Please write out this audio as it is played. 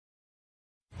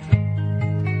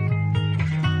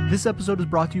This episode is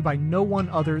brought to you by no one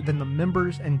other than the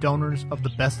members and donors of the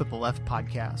Best of the Left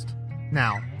podcast.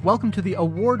 Now, welcome to the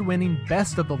award-winning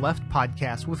Best of the Left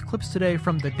podcast with clips today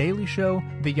from The Daily Show,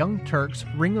 The Young Turks,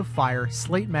 Ring of Fire,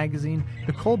 Slate Magazine,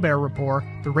 The Colbert Report,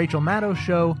 The Rachel Maddow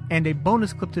Show, and a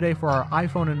bonus clip today for our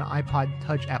iPhone and iPod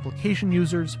Touch application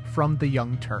users from The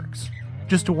Young Turks.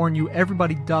 Just to warn you,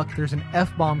 everybody duck, there's an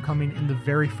F-bomb coming in the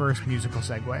very first musical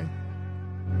segue.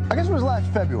 I guess it was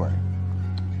last February.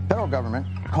 Federal government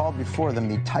called before them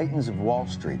the Titans of Wall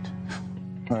Street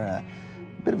for a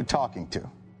bit of a talking to.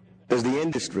 Does the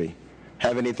industry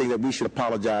have anything that we should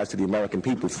apologize to the American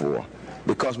people for?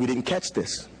 Because we didn't catch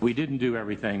this. We didn't do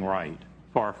everything right.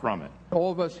 Far from it. All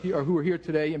of us here, who are here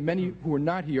today, and many who are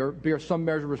not here, bear some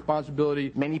measure of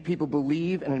responsibility. Many people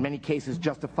believe, and in many cases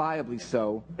justifiably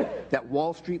so, that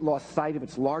Wall Street lost sight of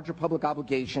its larger public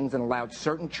obligations and allowed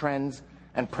certain trends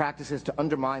and practices to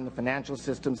undermine the financial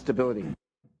system's stability.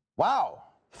 Wow,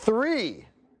 3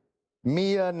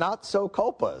 mea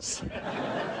not-so-culpas.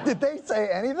 Did they say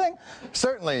anything?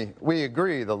 Certainly, we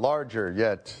agree the larger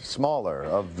yet smaller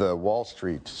of the Wall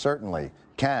Street certainly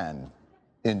can,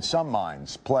 in some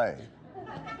minds, play.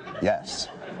 Yes.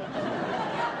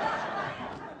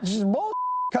 This is bull.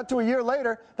 Cut to a year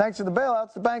later, thanks to the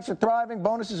bailouts, the banks are thriving,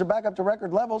 bonuses are back up to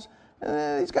record levels.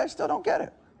 These guys still don't get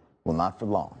it. Well, not for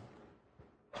long.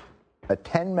 A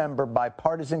 10-member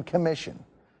bipartisan commission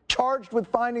charged with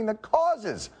finding the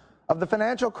causes of the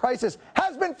financial crisis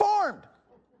has been formed.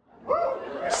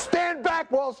 Stand back,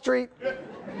 Wall Street.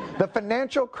 The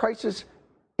Financial Crisis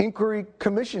Inquiry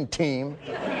Commission team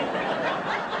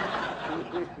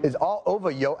is all over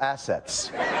your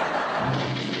assets.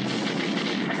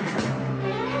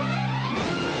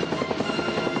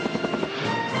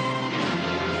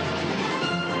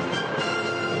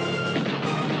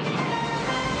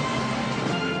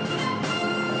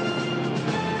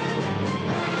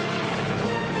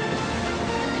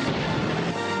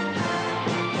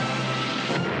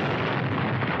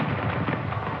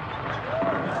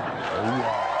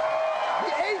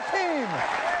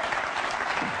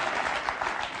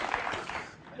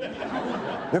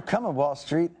 They're coming, Wall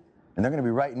Street, and they're going to be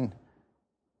writing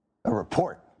a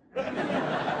report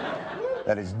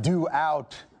that is due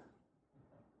out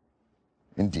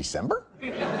in December?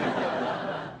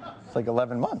 It's like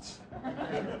 11 months.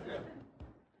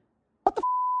 What the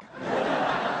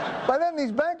f***? By then,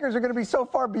 these bankers are going to be so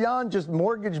far beyond just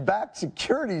mortgage-backed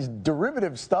securities,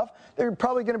 derivative stuff, they're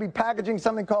probably going to be packaging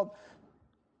something called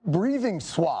breathing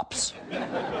swaps.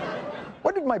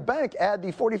 When did my bank add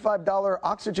the $45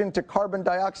 oxygen to carbon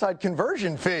dioxide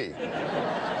conversion fee?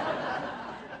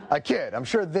 I kid. I'm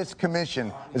sure this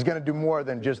commission is going to do more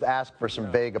than just ask for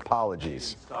some vague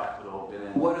apologies.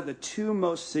 What are the 2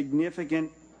 most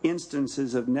significant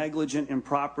instances of negligent,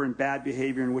 improper, and bad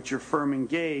behavior in which your firm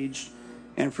engaged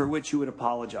and for which you would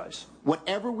apologize?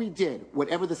 Whatever we did,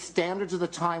 whatever the standards of the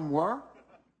time were,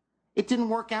 it didn't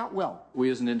work out well. We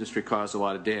as an industry caused a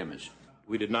lot of damage.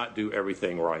 We did not do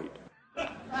everything right. All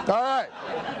right.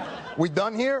 We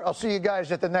done here? I'll see you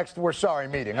guys at the next We're Sorry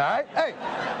meeting, all right? Hey,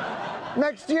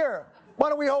 next year, why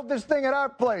don't we hold this thing at our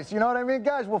place? You know what I mean?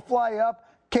 Guys, we'll fly up,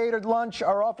 catered lunch.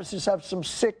 Our offices have some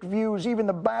sick views, even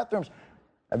the bathrooms.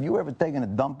 Have you ever taken a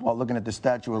dump while looking at the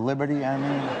Statue of Liberty? I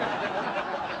mean,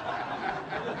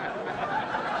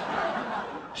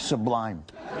 sublime.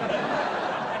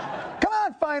 Come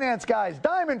on, finance guys.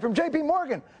 Diamond from J.P.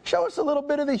 Morgan. Show us a little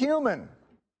bit of the human.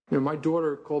 You know, my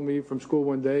daughter called me from school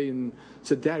one day and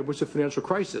said, "Dad, what's the financial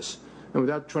crisis?" And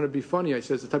without trying to be funny, I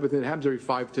said, "It's the type of thing that happens every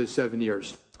 5 to 7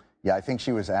 years." Yeah, I think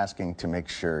she was asking to make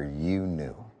sure you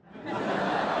knew.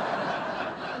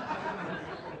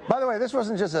 By the way, this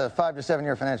wasn't just a 5 to 7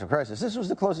 year financial crisis. This was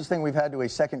the closest thing we've had to a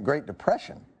second Great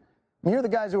Depression. I mean, you're the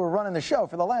guys who were running the show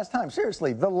for the last time.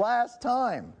 Seriously, the last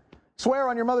time. Swear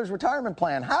on your mother's retirement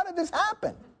plan. How did this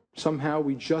happen? Somehow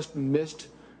we just missed,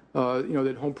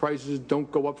 that home prices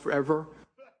don't go up forever.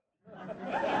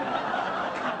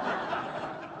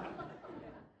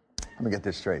 Let me get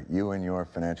this straight. You and your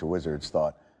financial wizards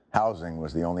thought housing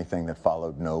was the only thing that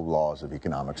followed no laws of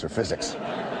economics or physics.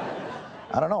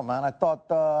 I don't know, man. I thought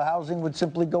housing would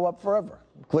simply go up forever.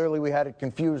 Clearly, we had it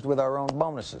confused with our own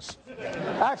bonuses.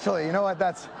 Actually, you know what?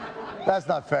 That's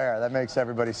not fair. That makes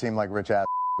everybody seem like rich ass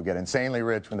who get insanely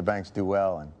rich when the banks do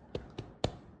well and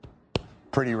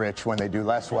pretty rich when they do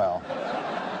less well.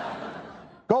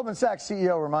 Goldman Sachs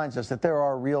CEO reminds us that there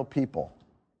are real people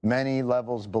many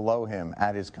levels below him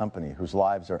at his company whose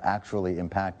lives are actually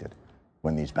impacted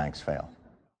when these banks fail.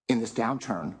 In this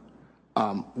downturn,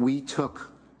 we took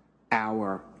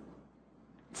our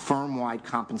firm-wide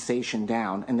compensation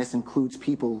down, and this includes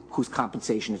people whose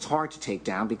compensation is hard to take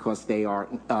down because they are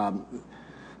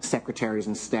secretaries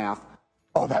and staff.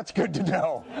 Oh, that's good to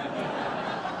know.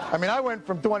 I mean, I went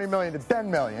from 20 million to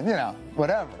 10 million, you know,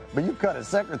 whatever. But you cut a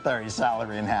secretary's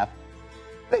salary in half.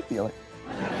 They feel it.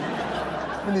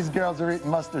 When these girls are eating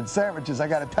mustard sandwiches, I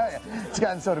gotta tell you, it's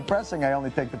gotten so depressing I only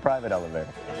take the private elevator.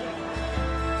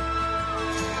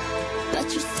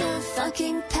 But you're still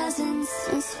fucking peasants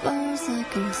as far as I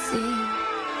can see.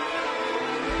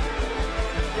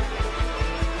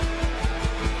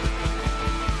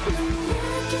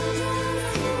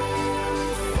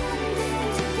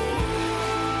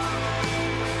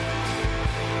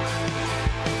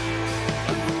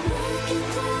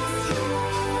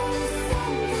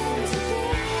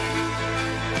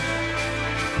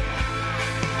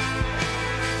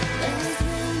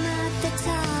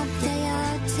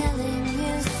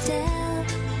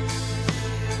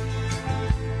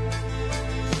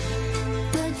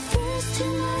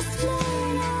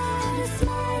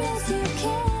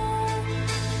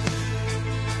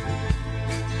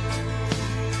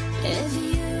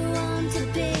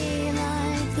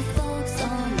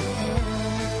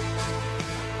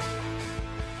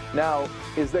 Now,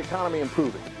 is the economy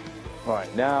improving? All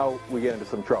right, now we get into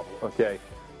some trouble, okay?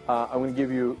 I'm going to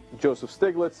give you Joseph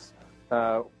Stiglitz,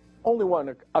 only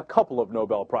won a couple of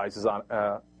Nobel Prizes on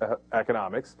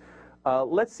economics.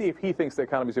 Let's see if he thinks the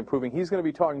economy is improving. He's going to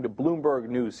be talking to Bloomberg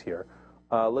News here.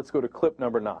 Let's go to clip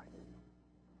number 9.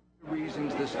 The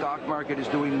reasons the stock market is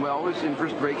doing well is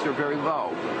interest rates are very low.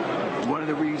 One of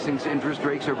the reasons interest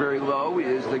rates are very low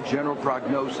is the general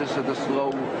prognosis of the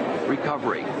slow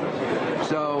recovery.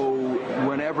 So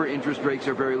whenever interest rates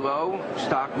are very low,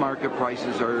 stock market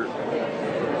prices are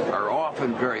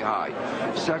often very high.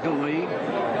 Secondly,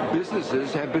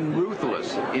 businesses have been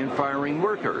ruthless in firing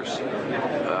workers,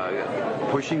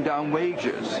 pushing down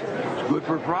wages. It's good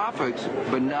for profits,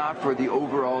 but not for the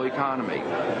overall economy.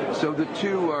 So the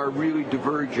two are really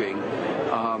diverging.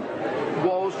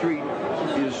 Wall Street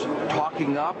is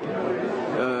talking up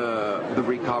the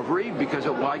recovery because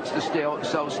it likes to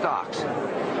sell stocks.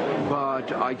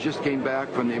 But I just came back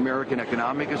from the American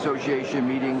Economic Association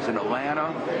meetings in Atlanta,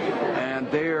 and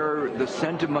there the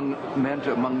sentiment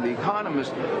among the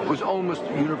economists was almost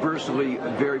universally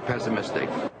very pessimistic.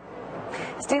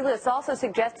 Stiglitz also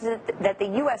suggested that the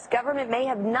U.S. government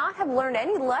may not have learned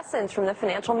any lessons from the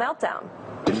financial meltdown.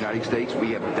 In the United States,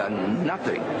 we have done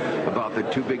nothing about the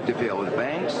too big to fail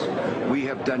banks. We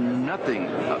have done nothing,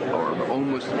 or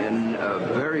almost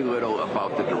very little,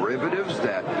 about the derivatives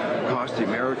that cost the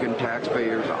American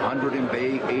taxpayers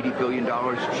 $180 billion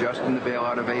just in the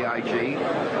bailout of AIG.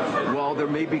 While there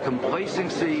may be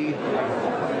complacency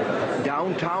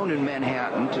downtown in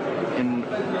Manhattan,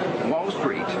 in Wall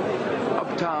Street,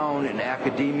 uptown, in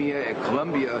academia, at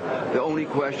Columbia, the only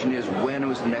question is, when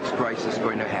is the next crisis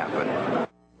going to happen?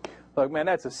 Look, man,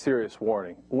 that's a serious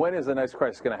warning. When is the next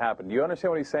crisis going to happen? Do you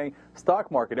understand what he's saying?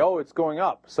 Stock market, oh, it's going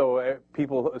up. So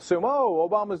people assume, oh,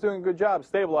 Obama's doing a good job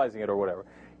stabilizing it or whatever.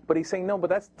 But he's saying, no, but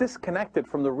that's disconnected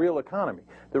from the real economy.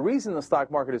 The reason the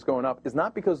stock market is going up is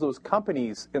not because those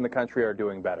companies in the country are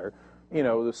doing better, you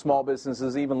know, the small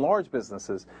businesses, even large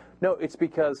businesses. No, it's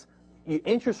because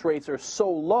interest rates are so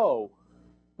low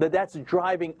that that's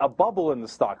driving a bubble in the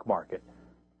stock market.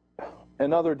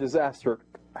 Another disaster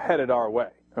headed our way.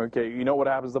 Okay, you know what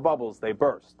happens to bubbles? They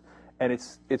burst. And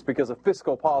it's because of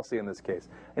fiscal policy in this case.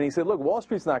 And he said, look, Wall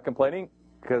Street's not complaining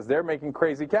because they're making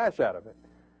crazy cash out of it.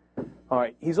 All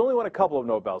right, he's only won a couple of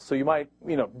Nobels, so you might,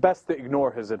 best to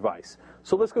ignore his advice.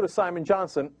 So let's go to Simon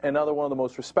Johnson, another one of the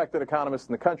most respected economists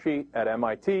in the country at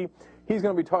MIT. He's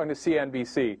going to be talking to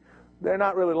CNBC. They're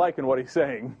not really liking what he's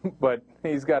saying, but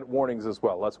he's got warnings as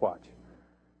well. Let's watch.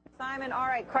 Simon, all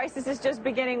right, crisis is just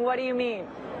beginning. What do you mean?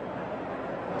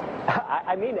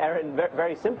 I mean, Erin,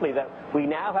 very simply, that we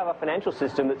now have a financial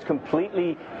system that's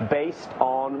completely based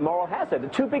on moral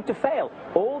hazard, too big to fail.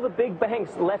 All the big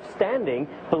banks left standing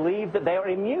believe that they are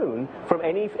immune from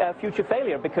any future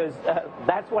failure because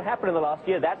that's what happened in the last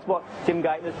year. That's what Tim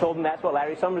Guyton has told them. That's what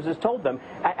Larry Summers has told them.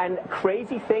 And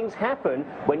crazy things happen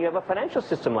when you have a financial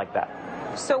system like that.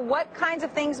 So what kinds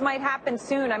of things might happen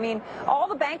soon? I mean, all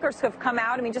the bankers have come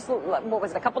out. I mean, just, what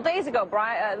was it, a couple days ago,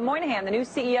 Brian Moynihan, the new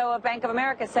CEO of Bank of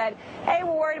America, said, hey,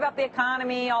 we're worried about the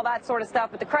economy, all that sort of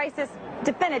stuff, but the crisis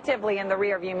definitively in the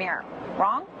rearview mirror.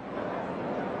 Wrong?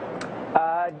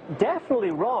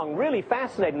 definitely wrong. Really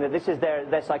fascinating that this is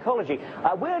their psychology.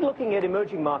 We're looking at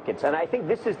emerging markets, and I think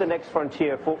this is the next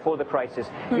frontier for the crisis.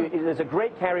 There's a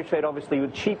great carry trade, obviously,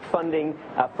 with cheap funding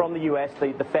from the U.S.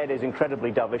 The Fed is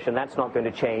incredibly dovish, and that's not going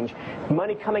to change.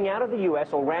 Money coming out of the U.S.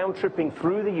 or round-tripping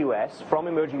through the U.S. from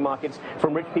emerging markets,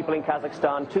 from rich people in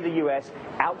Kazakhstan to the U.S.,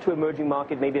 out to emerging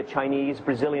market, maybe a Chinese,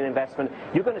 Brazilian investment.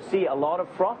 You're going to see a lot of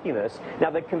frothiness. Now,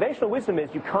 the conventional wisdom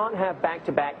is you can't have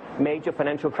back-to-back major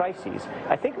financial crises.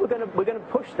 I think we're going to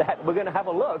push that. We're going to have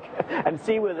a look and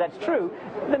see whether that's true.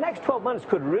 The next 12 months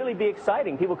could really be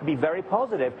exciting. People could be very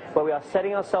positive, but we are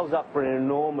setting ourselves up for an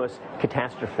enormous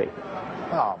catastrophe.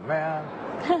 Oh, man.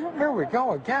 Here we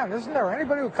go again. Isn't there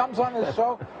anybody who comes on this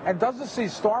show and doesn't see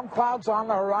storm clouds on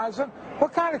the horizon?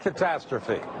 What kind of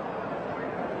catastrophe?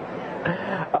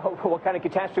 What kind of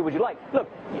catastrophe would you like? Look,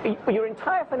 your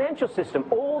entire financial system,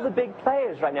 all the big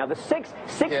players right now, the six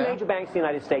major banks in the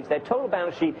United States, their total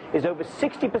balance sheet is over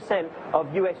 60%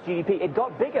 of U.S. GDP. It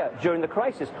got bigger during the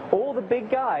crisis. All the big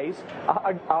guys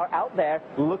are out there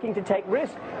looking to take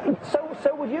risk.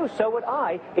 So would you, so would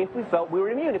I, if we felt we were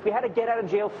immune. If we had a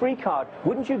get-out-of-jail-free card,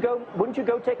 wouldn't you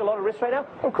go take a lot of risk right now?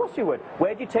 Of course you would.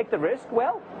 Where do you take the risk?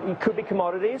 Well, it could be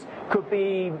commodities, could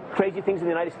be crazy things in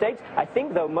the United States. I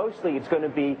think, though, mostly it's going to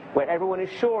be where everyone is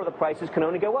sure the prices can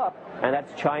only go up, and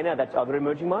that's China, that's other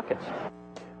emerging markets.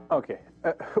 Okay,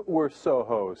 we're so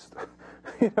hosed.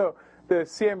 You know, the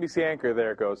CNBC anchor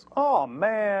there goes, oh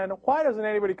man, why doesn't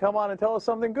anybody come on and tell us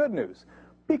something good news?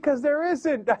 Because there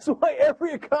isn't. That's why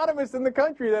every economist in the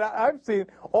country that I've seen,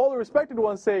 all the respected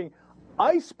ones saying,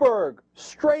 iceberg,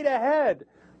 straight ahead.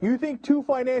 You think 2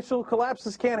 financial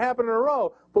collapses can't happen in a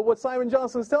row, but what Simon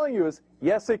Johnson's telling you is,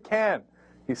 yes, it can.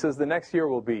 He says the next year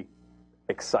will be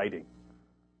exciting.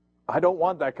 I don't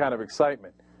want that kind of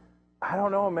excitement. I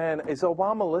don't know, man. Is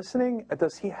Obama listening?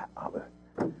 Does he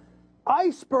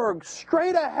iceberg,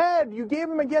 straight ahead. You gave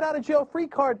him a get-out-of-jail-free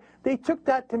card. They took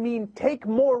that to mean take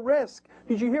more risk.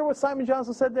 Did you hear what Simon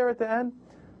Johnson said there at the end?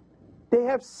 They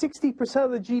have 60%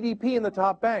 of the GDP in the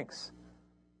top banks.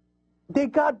 They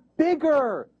got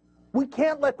bigger. We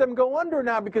can't let them go under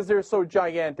now because they're so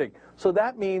gigantic. So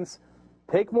that means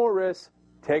take more risks,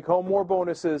 take home more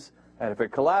bonuses, and if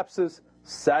it collapses,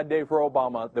 sad day for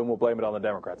Obama, then we'll blame it on the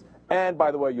Democrats. And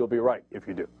by the way, you'll be right if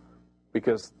you do.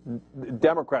 Because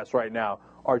Democrats right now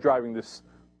are driving this,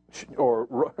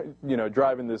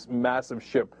 driving this massive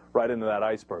ship right into that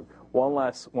iceberg. One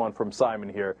last one from Simon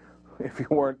here. If you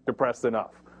weren't depressed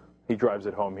enough, he drives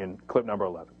it home in clip number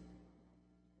 11.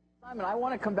 Simon, I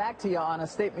want to come back to you on a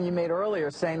statement you made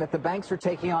earlier saying that the banks are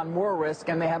taking on more risk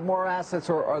and they have more assets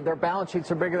or their balance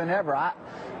sheets are bigger than ever.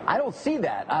 I don't see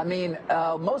that. I mean,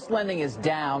 most lending is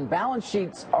down. Balance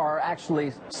sheets are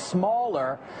actually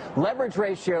smaller. Leverage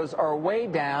ratios are way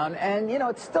down. And,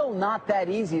 it's still not that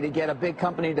easy to get a big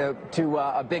company to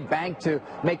a big bank to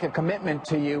make a commitment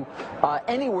to you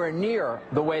anywhere near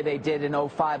the way they did in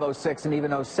 05, 06, and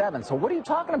even 07. So what are you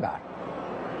talking about?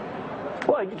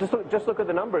 Well, just look at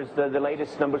the numbers, the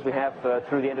latest numbers we have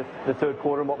through the end of the third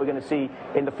quarter and what we're going to see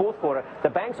in the fourth quarter. The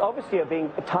banks obviously are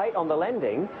being tight on the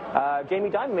lending.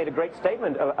 Jamie Dimon made a great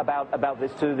statement about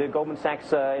this to the Goldman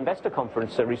Sachs investor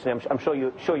conference recently. I'm sure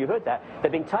you heard that.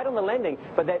 They're being tight on the lending,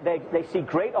 but they see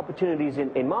great opportunities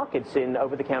in markets, in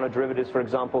over-the-counter derivatives, for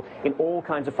example, in all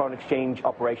kinds of foreign exchange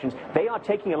operations. They are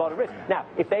taking a lot of risk. Now,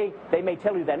 if they may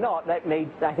tell you they're not, that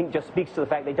I think just speaks to the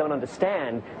fact they don't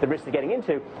understand the risk they're getting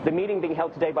into. The meeting being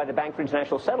held today by the Bank for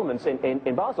International Settlements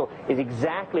in Basel is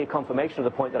exactly a confirmation of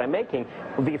the point that I'm making.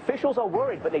 The officials are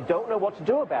worried, but they don't know what to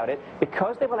do about it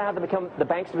because they've allowed the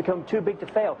banks to become too big to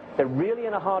fail. They're really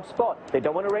in a hard spot. They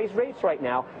don't want to raise rates right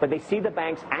now, but they see the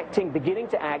banks beginning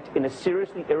to act in a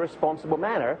seriously irresponsible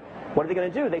manner. What are they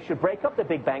going to do? They should break up the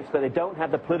big banks, but they don't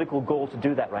have the political goal to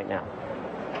do that right now.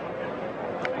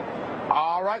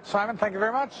 All right, Simon, thank you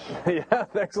very much. Yeah,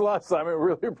 thanks a lot, Simon.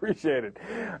 Really appreciate it.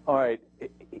 All right,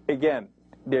 again,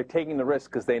 they're taking the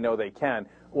risk because they know they can.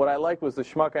 What I like was the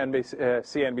schmuck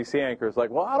CNBC anchor is like,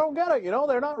 well, I don't get it.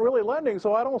 They're not really lending,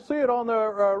 so I don't see it on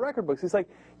the record books. He's like,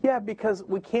 yeah, because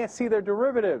we can't see their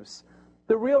derivatives.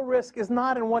 The real risk is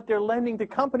not in what they're lending to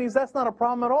companies. That's not a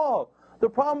problem at all. The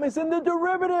problem is in the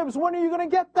derivatives. When are you going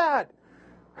to get that?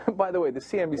 By the way, the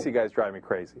CNBC guys drive me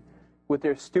crazy. With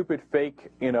their stupid fake,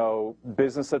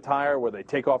 business attire where they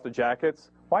take off the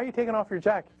jackets. Why are you taking off your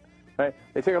jacket? Right?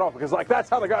 They take it off because, that's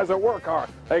how the guys at work are.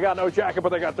 They got no jacket, but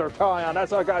they got their tie on.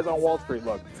 That's how guys on Wall Street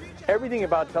look. Everything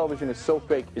about television is so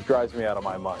fake, it drives me out of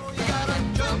my mind.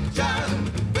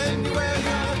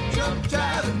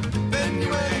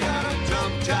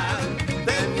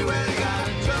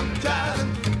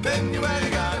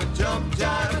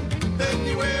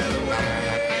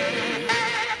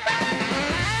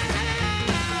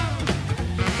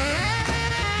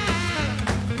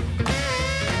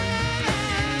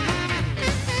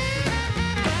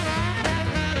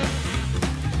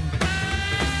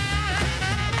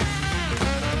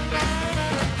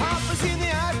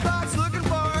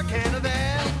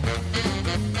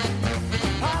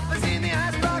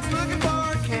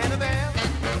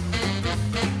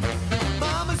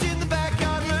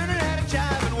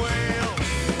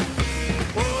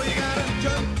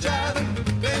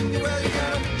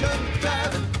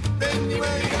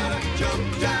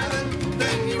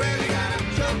 then you really gotta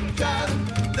jump,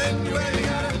 Jonathan. Then you really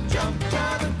gotta jump,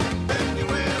 Jonathan. Then you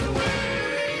went away.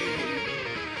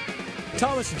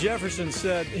 Thomas Jefferson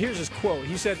said, here's his quote.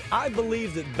 He said, "I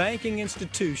believe that banking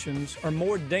institutions are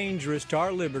more dangerous to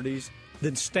our liberties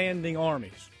than standing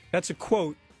armies." That's a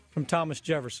quote from Thomas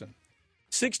Jefferson.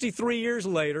 63 years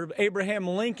later, Abraham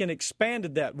Lincoln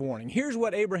expanded that warning. Here's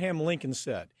what Abraham Lincoln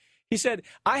said. He said,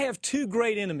 "I have two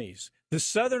great enemies, the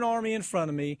Southern Army in front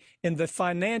of me and the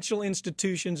financial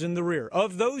institutions in the rear.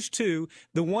 Of those two,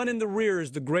 the one in the rear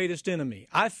is the greatest enemy.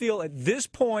 I feel at this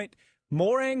point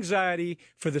more anxiety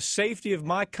for the safety of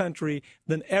my country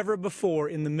than ever before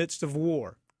in the midst of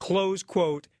war." Close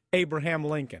quote, Abraham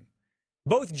Lincoln.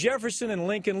 Both Jefferson and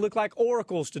Lincoln look like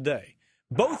oracles today.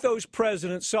 Both those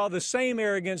presidents saw the same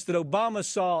arrogance that Obama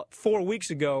saw 4 weeks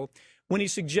ago when he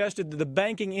suggested that the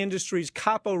banking industry's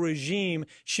capo regime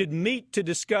should meet to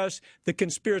discuss the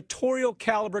conspiratorial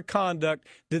caliber conduct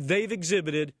that they've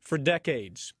exhibited for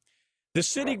decades. The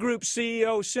Citigroup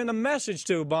CEO sent a message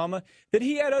to Obama that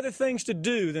he had other things to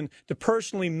do than to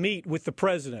personally meet with the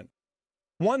president.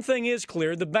 One thing is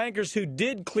clear, the bankers who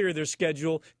did clear their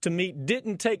schedule to meet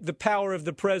didn't take the power of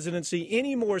the presidency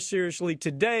any more seriously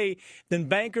today than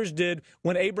bankers did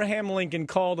when Abraham Lincoln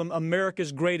called them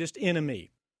America's greatest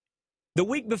enemy. The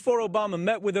week before Obama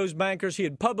met with those bankers, he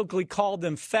had publicly called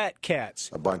them fat cats.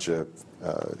 A bunch of,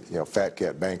 fat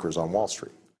cat bankers on Wall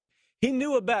Street. He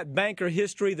knew about banker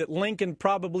history that Lincoln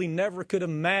probably never could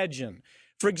imagine.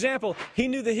 For example, he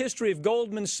knew the history of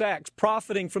Goldman Sachs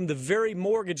profiting from the very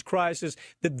mortgage crisis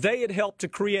that they had helped to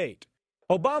create.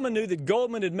 Obama knew that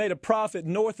Goldman had made a profit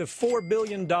north of $4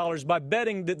 billion by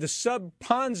betting that the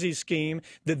sub-Ponzi scheme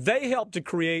that they helped to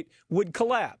create would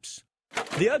collapse.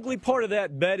 The ugly part of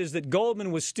that bet is that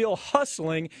Goldman was still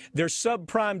hustling their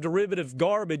subprime derivative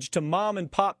garbage to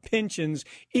mom-and-pop pensions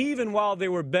even while they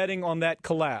were betting on that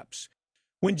collapse.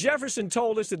 When Jefferson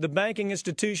told us that the banking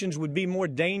institutions would be more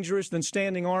dangerous than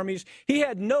standing armies, he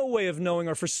had no way of knowing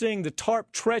or foreseeing the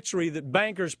TARP treachery that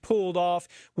bankers pulled off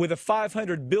with a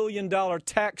 $500 billion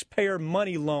taxpayer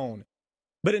money loan.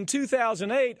 But in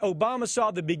 2008, Obama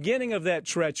saw the beginning of that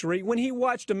treachery when he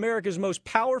watched America's most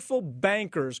powerful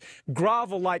bankers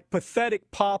grovel like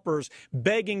pathetic paupers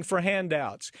begging for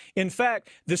handouts. In fact,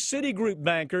 the Citigroup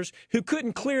bankers, who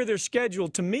couldn't clear their schedule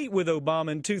to meet with Obama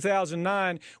in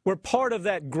 2009, were part of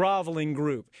that groveling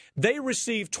group. They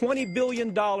received $20 billion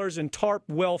in TARP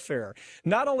welfare.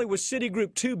 Not only was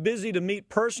Citigroup too busy to meet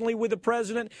personally with the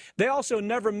president, they also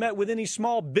never met with any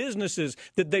small businesses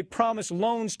that they promised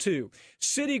loans to.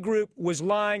 Citigroup was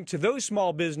lying to those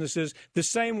small businesses the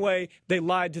same way they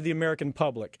lied to the American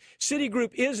public.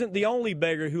 Citigroup isn't the only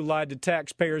beggar who lied to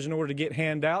taxpayers in order to get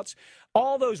handouts.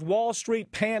 All those Wall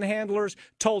Street panhandlers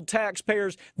told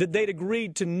taxpayers that they'd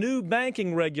agreed to new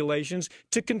banking regulations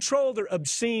to control their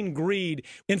obscene greed.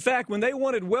 In fact, when they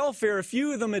wanted welfare, a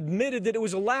few of them admitted that it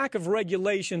was a lack of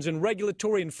regulations and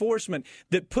regulatory enforcement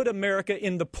that put America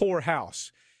in the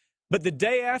poorhouse. But the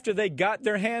day after they got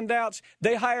their handouts,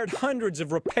 they hired hundreds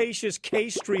of rapacious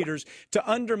K-Streeters to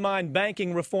undermine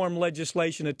banking reform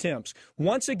legislation attempts.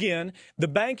 Once again, the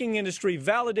banking industry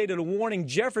validated a warning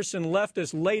Jefferson left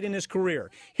us late in his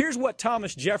career. Here's what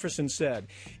Thomas Jefferson said.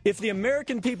 If the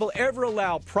American people ever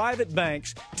allow private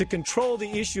banks to control the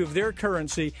issue of their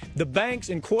currency, the banks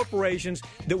and corporations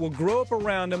that will grow up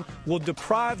around them will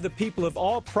deprive the people of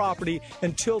all property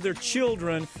until their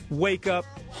children wake up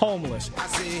homeless.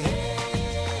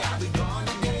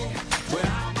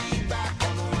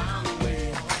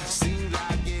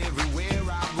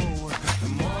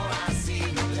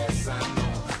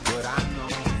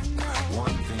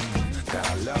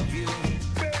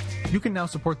 You can now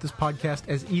support this podcast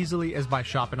as easily as by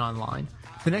shopping online.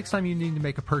 The next time you need to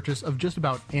make a purchase of just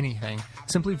about anything,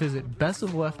 simply visit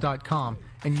bestoftheleft.com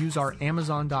and use our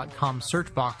Amazon.com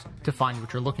search box to find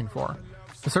what you're looking for.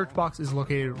 The search box is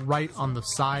located right on the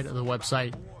side of the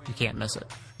website. You can't miss it.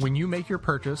 When you make your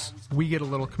purchase, we get a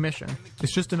little commission.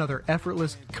 It's just another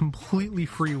effortless, completely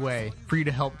free way for you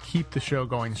to help keep the show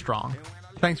going strong.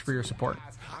 Thanks for your support.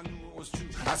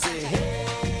 I say,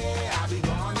 hey, I'll be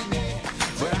gone today,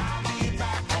 but I'll be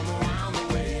back home around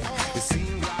the way. It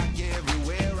seems like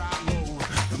everywhere I go,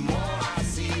 the more I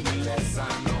see, the less I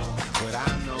know. But I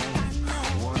know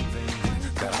one thing,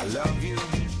 that I love you.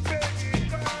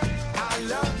 I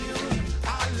love you,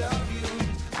 I love you,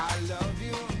 I love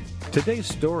you. Today's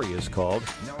story is called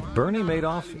Bernie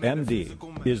Madoff,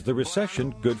 MD. Is the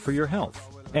Recession Good for Your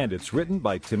Health? And it's written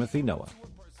by Timothy Noah.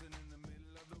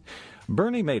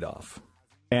 Bernie Madoff,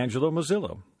 Angelo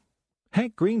Mozillo,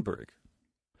 Hank Greenberg.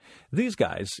 These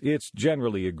guys, it's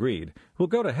generally agreed, will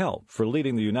go to hell for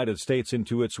leading the United States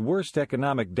into its worst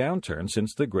economic downturn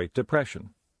since the Great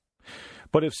Depression.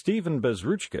 But if Stephen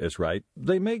Bezruchka is right,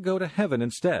 they may go to heaven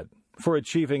instead for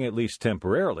achieving, at least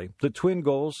temporarily, the twin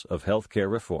goals of health care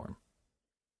reform.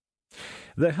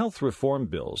 The health reform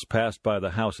bills passed by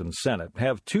the House and Senate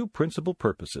have two principal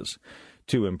purposes: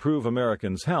 to improve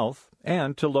Americans' health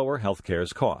and to lower health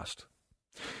care's cost.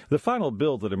 The final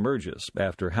bill that emerges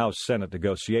after House-Senate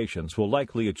negotiations will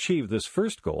likely achieve this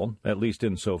first goal, at least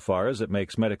insofar as it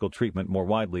makes medical treatment more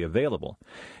widely available,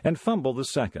 and fumble the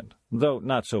second, though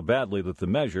not so badly that the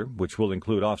measure, which will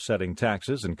include offsetting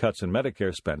taxes and cuts in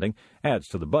Medicare spending, adds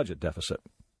to the budget deficit.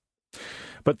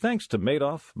 But thanks to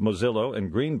Madoff, Mozillo,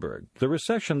 and Greenberg, the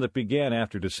recession that began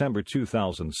after December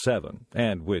 2007,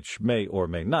 and which may or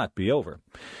may not be over,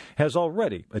 has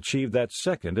already achieved that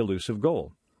second elusive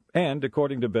goal. And,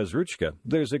 according to Bezruchka,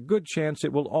 there's a good chance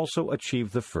it will also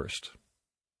achieve the first.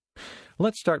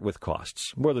 Let's start with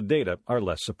costs, where the data are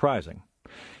less surprising.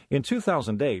 In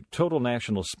 2008, total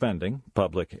national spending,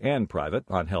 public and private,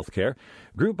 on health care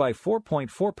grew by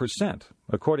 4.4%,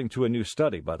 according to a new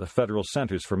study by the Federal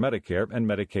Centers for Medicare and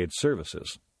Medicaid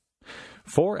Services.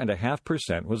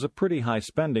 4.5% was a pretty high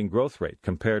spending growth rate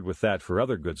compared with that for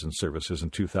other goods and services in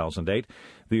 2008.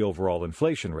 The overall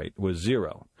inflation rate was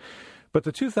 0. But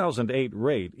the 2008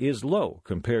 rate is low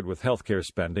compared with healthcare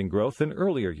spending growth in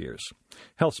earlier years.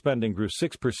 Health spending grew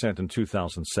 6% in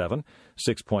 2007,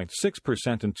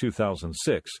 6.6% in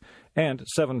 2006, and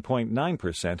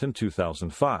 7.9% in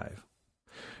 2005.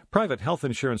 Private health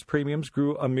insurance premiums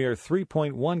grew a mere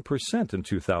 3.1% in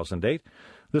 2008,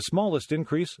 the smallest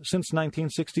increase since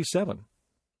 1967.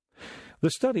 The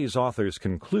study's authors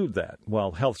conclude that,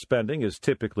 while health spending is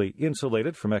typically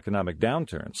insulated from economic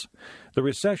downturns, the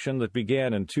recession that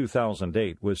began in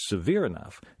 2008 was severe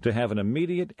enough to have an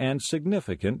immediate and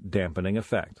significant dampening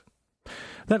effect.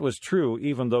 That was true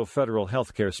even though federal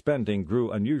health care spending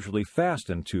grew unusually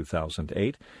fast in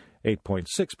 2008,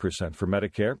 8.6% for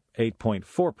Medicare,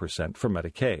 8.4% for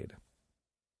Medicaid.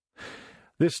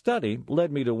 This study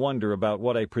led me to wonder about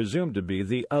what I presumed to be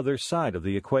the other side of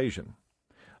the equation.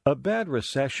 A bad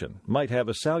recession might have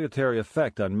a salutary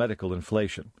effect on medical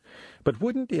inflation, but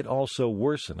wouldn't it also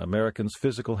worsen Americans'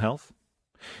 physical health?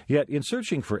 Yet, in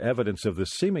searching for evidence of this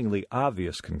seemingly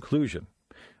obvious conclusion,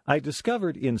 I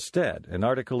discovered instead an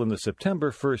article in the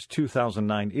September 1,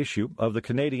 2009 issue of the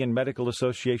Canadian Medical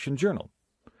Association Journal.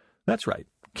 That's right,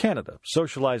 Canada,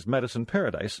 socialized medicine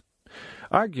paradise,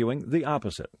 arguing the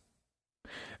opposite.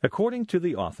 According to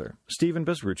the author, Stephen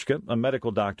Bezruchka, a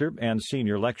medical doctor and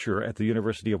senior lecturer at the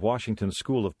University of Washington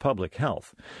School of Public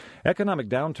Health, economic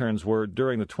downturns were,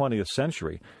 during the 20th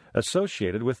century,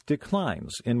 associated with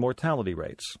declines in mortality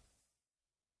rates.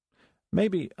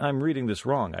 Maybe I'm reading this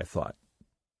wrong, I thought.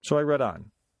 So I read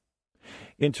on.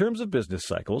 In terms of business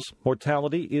cycles,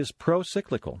 mortality is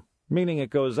pro-cyclical, meaning it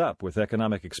goes up with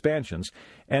economic expansions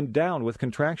and down with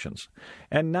contractions,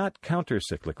 and not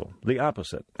counter-cyclical, the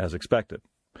opposite, as expected.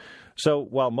 So,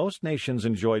 while most nations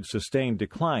enjoyed sustained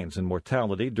declines in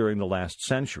mortality during the last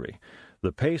century,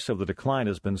 the pace of the decline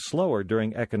has been slower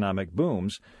during economic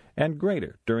booms and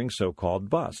greater during so-called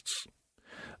busts.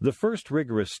 The first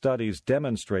rigorous studies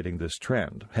demonstrating this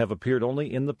trend have appeared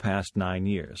only in the past 9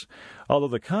 years, although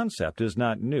the concept is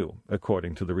not new,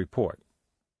 according to the report.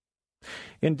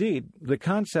 Indeed, the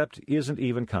concept isn't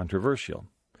even controversial.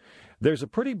 There's a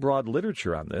pretty broad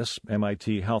literature on this,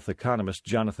 MIT health economist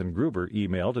Jonathan Gruber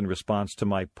emailed in response to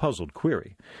my puzzled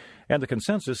query, and the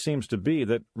consensus seems to be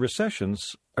that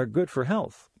recessions are good for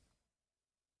health.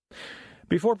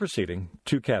 Before proceeding,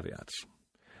 two caveats.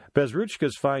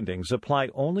 Bezruchka's findings apply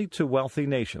only to wealthy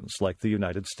nations like the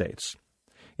United States.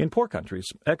 In poor countries,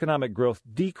 economic growth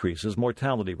decreases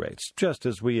mortality rates, just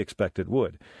as we expect it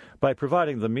would, by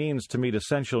providing the means to meet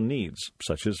essential needs,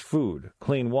 such as food,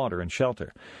 clean water, and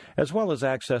shelter, as well as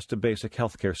access to basic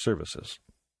health care services.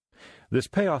 This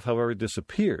payoff, however,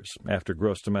 disappears after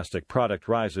gross domestic product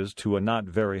rises to a not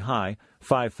very high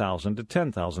 $5,000 to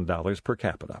 $10,000 per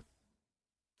capita.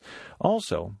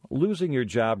 Also, losing your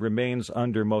job remains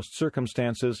under most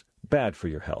circumstances bad for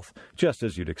your health, just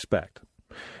as you'd expect.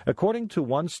 According to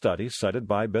one study cited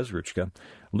by Bezruchka,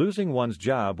 losing one's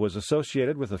job was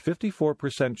associated with a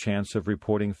 54% chance of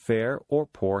reporting fair or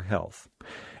poor health.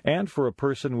 And for a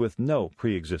person with no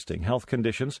pre-existing health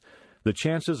conditions, the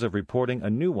chances of reporting a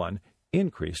new one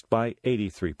increased by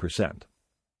 83%.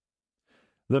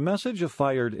 The message a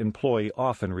fired employee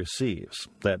often receives,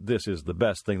 that this is the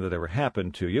best thing that ever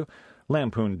happened to you,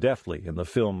 lampooned deftly in the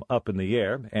film Up in the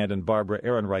Air and in Barbara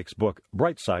Ehrenreich's book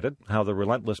Bright-Sided, How the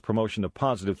Relentless Promotion of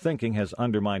Positive Thinking Has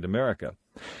Undermined America,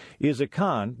 is a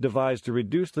con devised to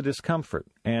reduce the discomfort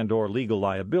and or legal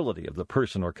liability of the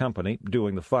person or company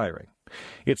doing the firing.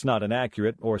 It's not an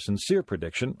accurate or sincere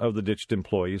prediction of the ditched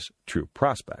employee's true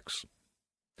prospects.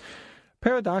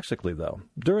 Paradoxically, though,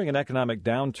 during an economic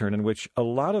downturn in which a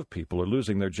lot of people are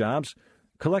losing their jobs,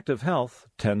 collective health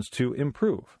tends to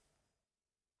improve.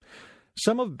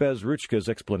 Some of Bezruchka's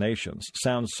explanations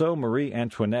sound so Marie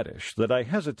Antoinette-ish that I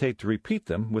hesitate to repeat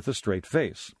them with a straight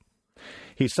face.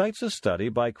 He cites a study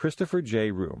by Christopher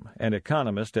J. Room, an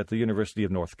economist at the University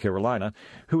of North Carolina,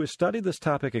 who has studied this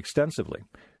topic extensively,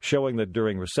 showing that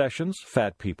during recessions,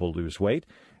 fat people lose weight,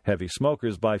 heavy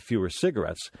smokers buy fewer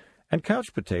cigarettes, and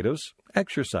couch potatoes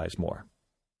exercise more.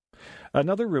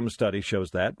 Another Room study shows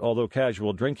that, although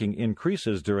casual drinking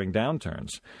increases during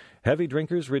downturns, heavy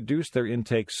drinkers reduce their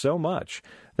intake so much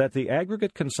that the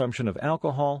aggregate consumption of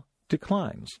alcohol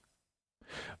declines.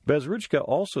 Bezruchka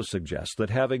also suggests that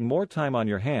having more time on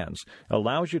your hands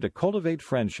allows you to cultivate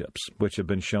friendships, which have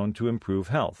been shown to improve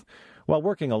health, while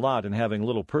working a lot and having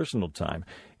little personal time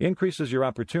increases your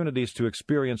opportunities to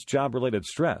experience job-related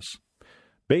stress.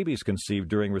 Babies conceived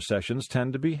during recessions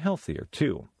tend to be healthier,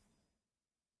 too.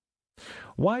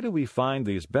 Why do we find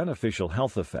these beneficial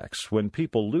health effects when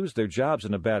people lose their jobs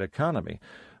in a bad economy,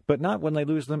 but not when they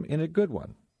lose them in a good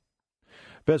one?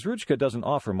 Bezruchka doesn't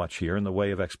offer much here in the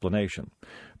way of explanation.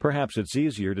 Perhaps it's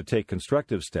easier to take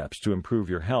constructive steps to improve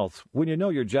your health when you know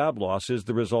your job loss is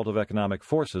the result of economic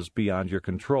forces beyond your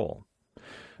control.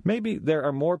 Maybe there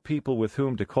are more people with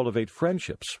whom to cultivate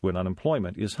friendships when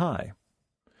unemployment is high.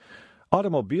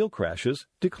 Automobile crashes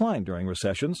decline during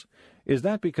recessions. Is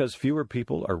that because fewer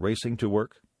people are racing to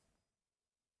work?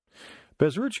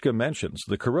 Bezruchka mentions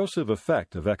the corrosive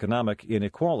effect of economic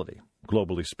inequality,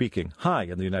 globally speaking high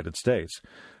in the United States,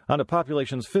 on a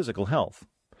population's physical health.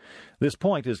 This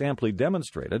point is amply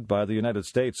demonstrated by the United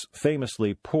States'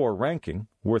 famously poor ranking.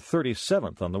 We're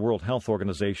 37th on the World Health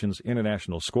Organization's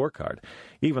international scorecard,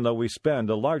 even though we spend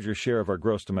a larger share of our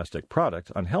gross domestic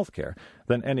product on health care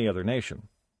than any other nation.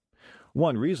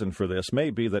 One reason for this may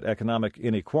be that economic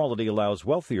inequality allows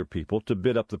wealthier people to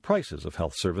bid up the prices of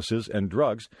health services and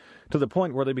drugs to the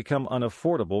point where they become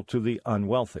unaffordable to the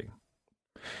unwealthy.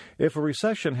 If a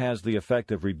recession has the effect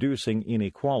of reducing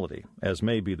inequality, as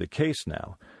may be the case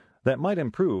now, that might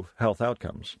improve health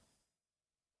outcomes.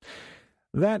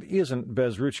 That isn't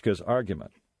Bezruchka's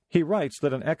argument. He writes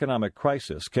that an economic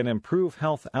crisis can improve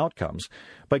health outcomes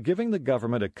by giving the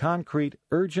government a concrete,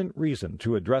 urgent reason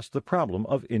to address the problem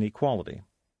of inequality.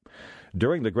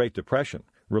 During the Great Depression,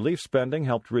 relief spending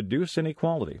helped reduce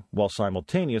inequality while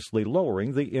simultaneously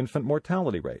lowering the infant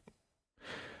mortality rate.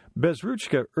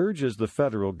 Bezruchka urges the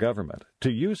federal government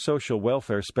to use social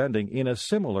welfare spending in a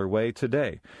similar way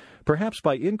today, perhaps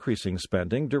by increasing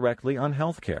spending directly on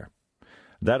health care.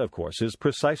 That, of course, is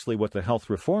precisely what the health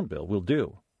reform bill will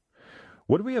do.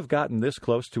 Would we have gotten this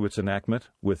close to its enactment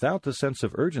without the sense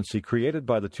of urgency created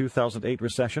by the 2008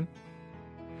 recession?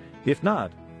 If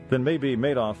not, then maybe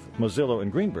Madoff, Mazzillo, and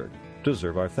Greenberg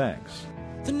deserve our thanks.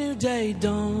 The new day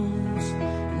dawns,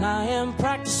 and I am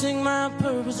practicing my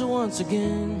purpose once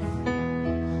again.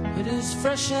 It is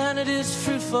fresh and it is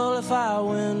fruitful if I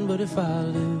win, but if I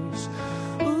lose,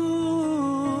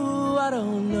 ooh, I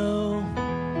don't know.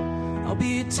 I'll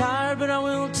be tired, but I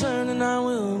will turn and I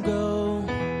will go.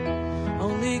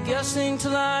 Only guessing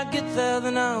till I get there,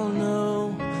 then I'll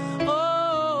know.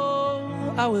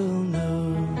 Oh, I will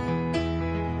know.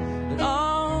 That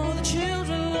all the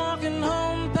children walking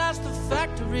home past the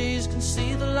factories can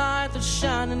see the light that's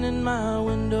shining in my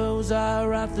windows. I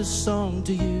write this song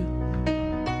to you.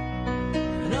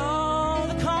 And all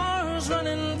the cars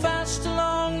running fast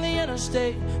along the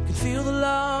interstate can feel the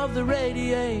love that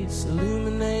radiates,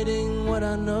 illuminating what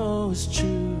I know is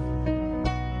true.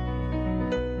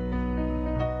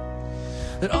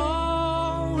 That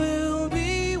all will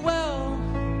be well,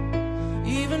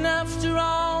 even after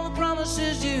all the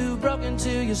promises you broke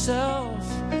into yourself.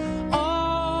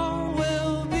 All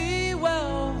will be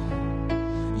well.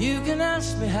 You can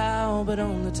ask me how, but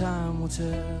only time will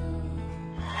tell.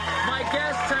 My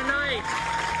guest tonight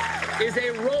is a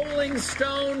Rolling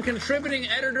Stone contributing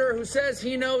editor who says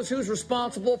he knows who's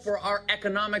responsible for our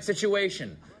economic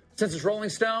situation. Since it's Rolling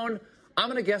Stone, I'm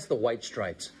going to guess the White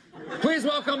Stripes. Please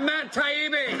welcome Matt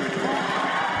Taibbi.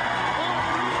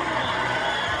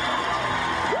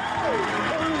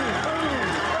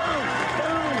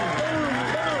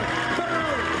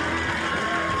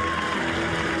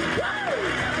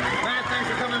 Matt, thanks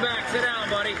for coming back. Sit down,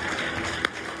 buddy.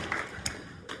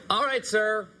 All right,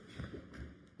 sir.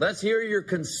 Let's hear your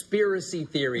conspiracy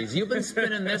theories. You've been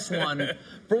spinning this one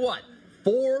for what?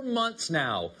 4 months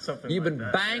now. You've been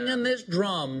banging this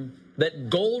drum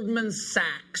that Goldman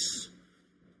Sachs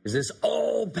is this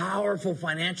all-powerful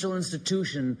financial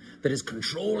institution that is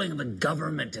controlling the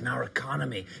government and our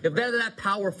economy. If they're that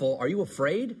powerful, are you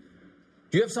afraid?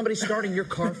 Do you have somebody starting your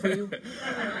car for you?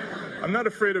 I'm not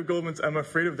afraid of Goldman's. I'm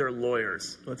afraid of their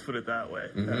lawyers. Let's put it that way.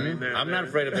 Mm-hmm. I mean, I'm not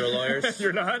afraid of their lawyers.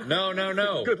 You're not?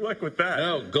 No. Good luck with that.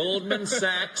 No, Goldman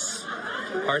Sachs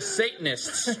are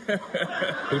Satanists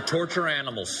who torture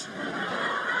animals.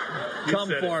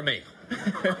 Come for me.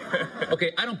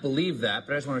 Okay, I don't believe that,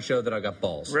 but I just want to show that I got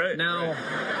balls. Right. Now,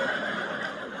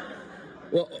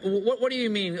 well, what do you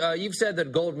mean? You've said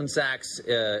that Goldman Sachs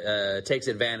takes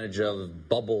advantage of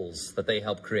bubbles that they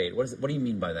help create. What do you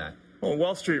mean by that? Well,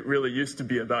 Wall Street really used to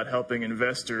be about helping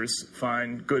investors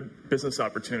find good business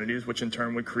opportunities, which in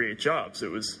turn would create jobs.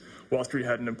 Wall Street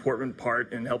had an important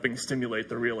part in helping stimulate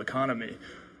the real economy.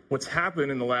 What's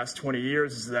happened in the last 20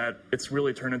 years is that it's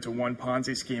really turned into one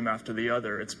Ponzi scheme after the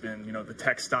other. It's been, the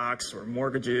tech stocks or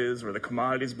mortgages or the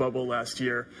commodities bubble last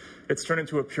year. It's turned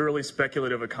into a purely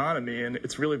speculative economy, and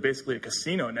it's really basically a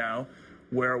casino now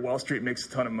where Wall Street makes a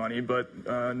ton of money, but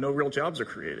no real jobs are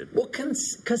created. Well,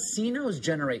 casinos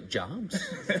generate jobs.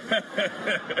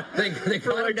 they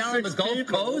got them down on the Gulf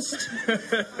Coast.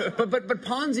 but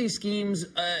Ponzi schemes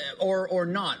or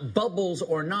not, bubbles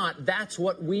or not, that's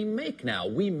what we make now.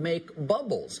 We make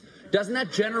bubbles. Doesn't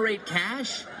that generate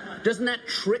cash? Doesn't that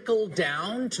trickle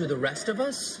down to the rest of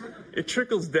us? It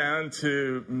trickles down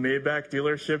to Maybach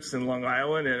dealerships in Long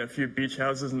Island and a few beach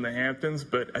houses in the Hamptons,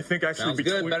 but I think actually Sounds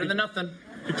good, better than nothing.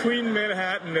 Between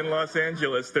Manhattan and Los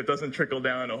Angeles, that doesn't trickle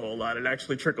down a whole lot. It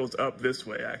actually trickles up this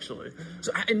way, actually.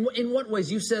 So in what ways?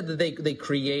 You said that they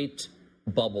create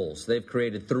bubbles. They've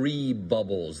created 3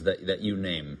 bubbles that you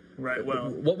name. Right, well.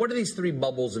 What are these 3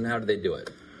 bubbles and how do they do it?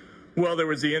 Well, there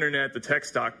was the internet, the tech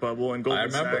stock bubble, and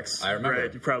Goldman Sachs. I remember.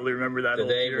 Right, you probably remember that whole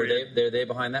period. Were they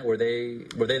behind that? Were they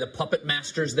the puppet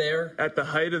masters there? At the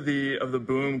height of the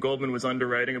boom, Goldman was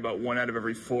underwriting about 1 out of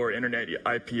every 4 internet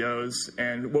IPOs.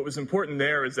 And what was important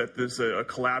there is that there's a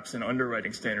collapse in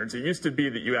underwriting standards. It used to be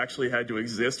that you actually had to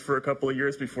exist for a couple of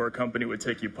years before a company would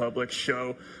take you public,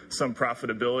 show some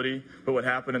profitability. But what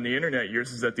happened in the internet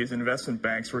years is that these investment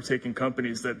banks were taking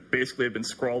companies that basically had been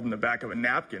scrawled in the back of a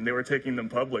napkin. They were taking them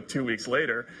public 2 weeks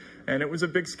later, and it was a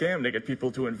big scam to get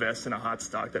people to invest in a hot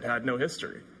stock that had no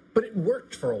history. But it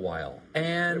worked for a while,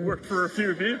 and it worked for a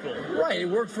few people. Right, it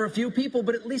worked for a few people,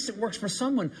 but at least it works for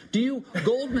someone.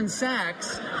 Goldman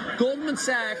Sachs,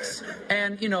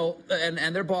 and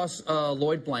and their boss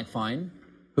Lloyd Blankfein,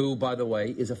 who, by the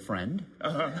way, is a friend.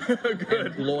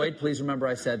 Good. And Lloyd, please remember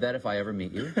I said that if I ever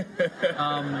meet you.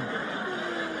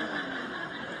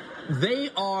 They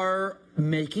are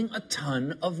making a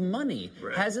ton of money.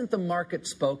 Right. Hasn't the market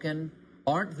spoken?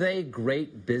 Aren't they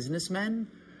great businessmen?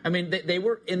 I mean, they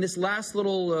were in this last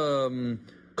little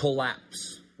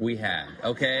collapse we had,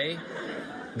 okay?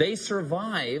 They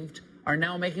survived, are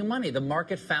now making money. The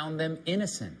market found them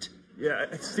innocent. Yeah,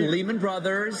 Lehman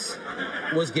Brothers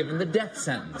was given the death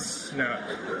sentence. No,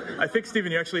 I think,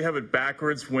 Stephen, you actually have it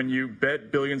backwards when you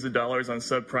bet billions of dollars on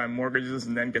subprime mortgages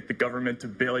and then get the government to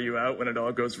bail you out when it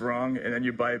all goes wrong, and then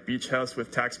you buy a beach house with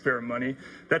taxpayer money.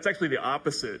 That's actually the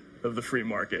opposite of the free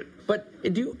market. But I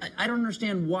don't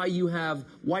understand why you have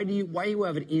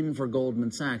it in for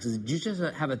Goldman Sachs. Do you just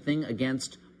have a thing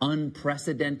against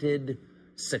unprecedented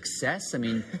success? I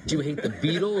mean, do you hate the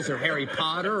Beatles or Harry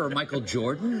Potter or Michael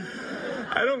Jordan?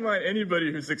 I don't mind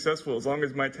anybody who's successful as long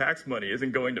as my tax money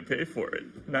isn't going to pay for it.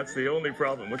 And that's the only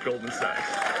problem with Goldman Sachs.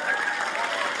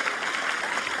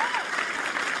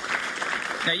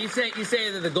 Now, you say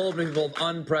that the Goldman people have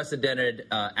unprecedented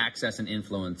access and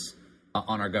influence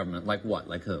on our government. Like what?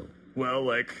 Like who? Well,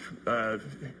 like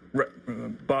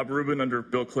Bob Rubin under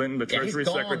Bill Clinton, the Treasury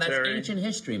Secretary. That's ancient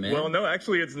history, man. Well, no,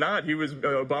 actually it's not.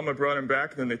 Obama brought him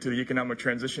back then to the economic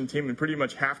transition team, and pretty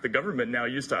much half the government now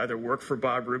used to either work for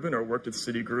Bob Rubin or worked at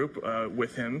Citigroup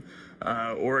with him,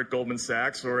 or at Goldman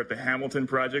Sachs, or at the Hamilton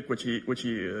Project, which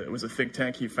was a think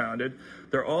tank he founded.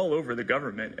 They're all over the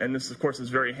government, and this, of course, is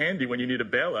very handy when you need a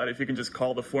bailout. If you can just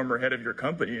call the former head of your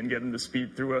company and get him to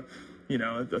speed through a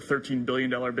 $13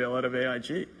 billion bailout of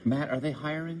AIG. Matt, are they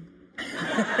hiring?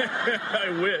 I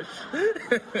wish.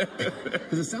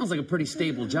 Because it sounds like a pretty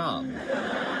stable job.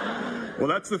 Well,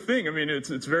 that's the thing. I mean,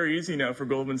 it's very easy now for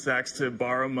Goldman Sachs to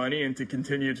borrow money and to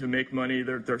continue to make money.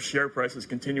 Their share price is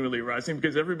continually rising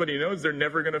because everybody knows they're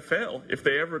never going to fail. If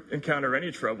they ever encounter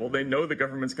any trouble, they know the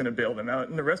government's going to bail them out,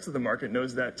 and the rest of the market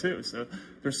knows that too. So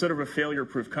they're sort of a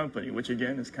failure-proof company, which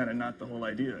again is kind of not the whole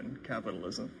idea in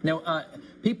capitalism. Now,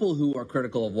 people who are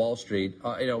critical of Wall Street,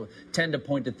 tend to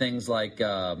point to things like,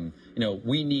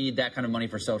 we need that kind of money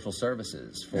for social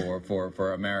services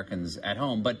for Americans at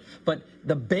home. But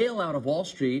the bailout of Wall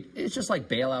Street is just like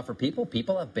bailout for people.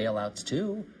 People have bailouts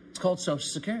too. It's called Social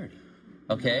Security.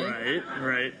 Okay?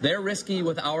 Right. They're risky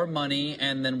with our money,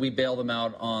 and then we bail them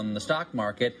out on the stock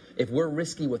market. If we're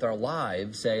risky with our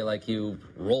lives, say like you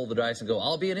roll the dice and go,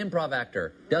 I'll be an improv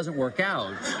actor, doesn't work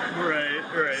out.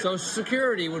 Right. Social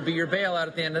Security would be your bailout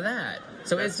at the end of that.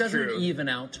 So it doesn't even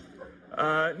out.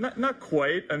 Not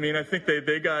quite. I mean, I think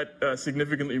they got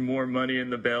significantly more money in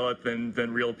the bailout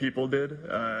than real people did.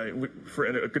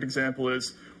 A good example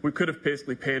is we could have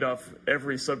basically paid off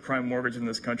every subprime mortgage in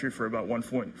this country for about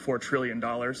 $1.4 trillion.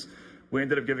 We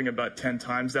ended up giving about 10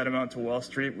 times that amount to Wall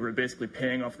Street. We were basically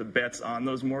paying off the bets on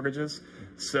those mortgages.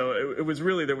 So it was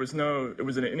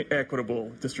an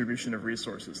inequitable distribution of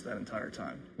resources that entire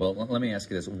time. Well, let me ask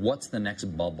you this. What's the next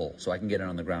bubble so I can get it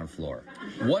on the ground floor?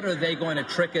 What are they going to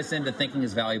trick us into thinking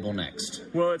is valuable next?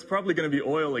 Well, it's probably going to be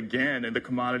oil again, and the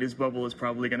commodities bubble is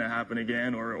probably going to happen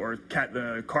again, or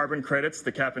the carbon credits.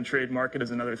 The cap and trade market is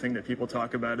another thing that people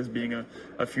talk about as being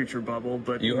a future bubble.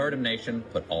 But you heard him, nation.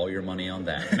 Put all your money on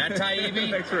that. Matt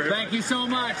Taibbi, thank you so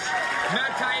much.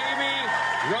 Matt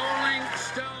Taibbi, Rolling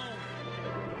Stone.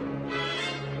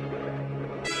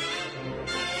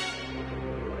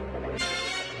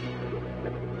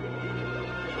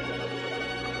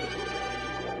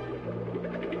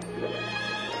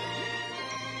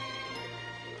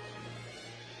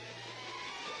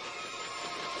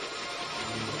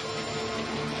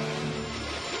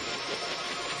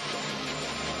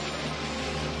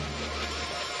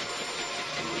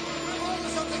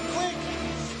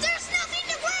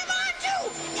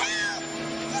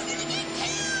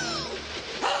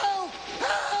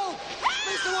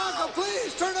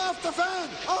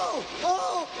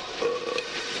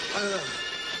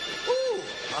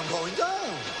 I'm going down.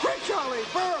 Quick, Charlie,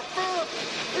 burp.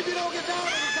 If you don't get down,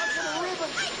 you'll touch the ribbon.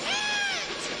 I can't.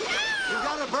 You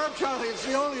got to burp, Charlie. It's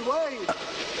the only way.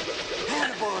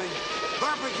 Attaboy.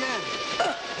 Burp again.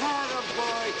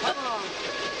 Attaboy. Come on.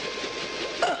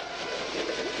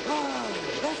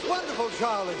 That's wonderful,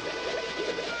 Charlie.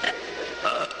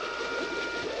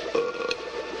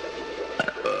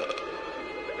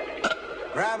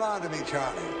 Grab onto me,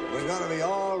 Charlie. We're going to be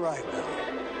all right now.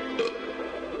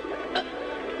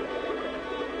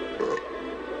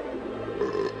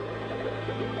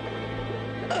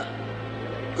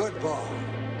 Good boy.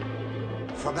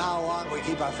 From now on, we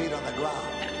keep our feet on the ground.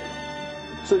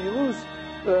 So you lose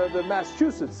the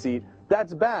Massachusetts seat,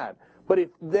 that's bad. But if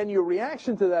then your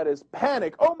reaction to that is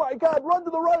panic, oh my God, run to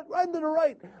the right,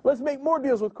 let's make more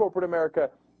deals with corporate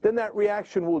America, then that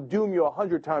reaction will doom you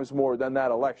 100 times more than that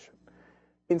election.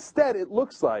 Instead, it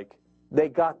looks like they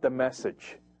got the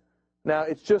message. Now,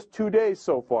 it's just 2 days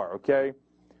so far, okay?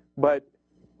 But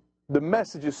the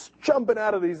message is jumping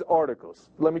out of these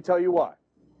articles. Let me tell you why.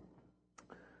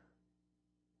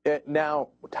 Now,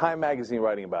 Time Magazine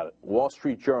writing about it, Wall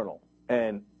Street Journal,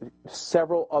 and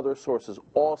several other sources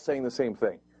all saying the same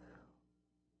thing.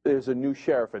 There's a new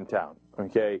sheriff in town,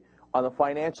 okay? On the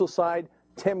financial side,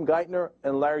 Tim Geithner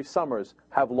and Larry Summers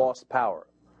have lost power.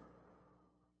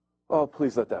 Oh,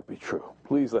 please let that be true.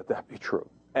 Please let that be true.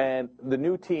 And the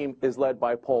new team is led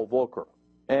by Paul Volcker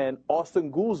and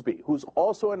Austin Goolsbee, who's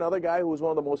also another guy who was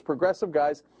one of the most progressive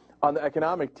guys on the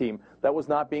economic team that was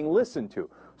not being listened to.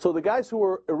 So the guys who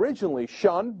were originally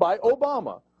shunned by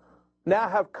Obama now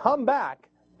have come back,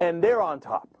 and they're on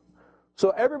top.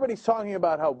 So everybody's talking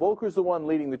about how Volcker's the one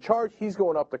leading the charge. He's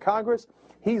going up to Congress.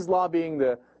 He's lobbying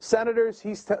the senators.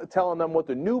 He's telling them what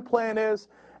the new plan is.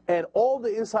 And all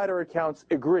the insider accounts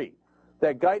agree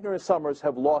that Geithner and Summers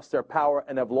have lost their power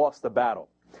and have lost the battle.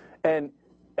 And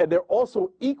they're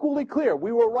also equally clear.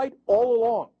 We were right all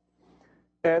along.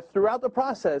 Throughout the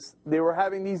process, they were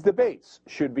having these debates.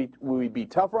 Should we be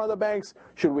tougher on the banks?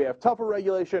 Should we have tougher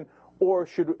regulation? Or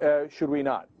should we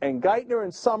not? And Geithner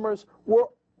and Summers were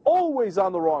always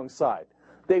on the wrong side.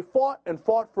 They fought and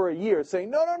fought for a year, saying,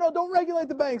 no, don't regulate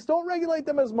the banks. Don't regulate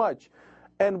them as much.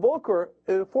 And Volcker,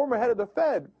 the former head of the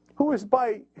Fed, who is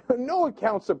by no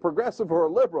accounts a progressive or a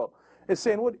liberal, is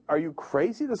saying, what, are you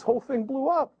crazy? This whole thing blew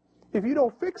up. If you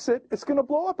don't fix it, it's going to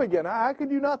blow up again. How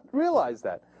could you not realize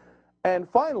that? And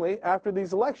finally, after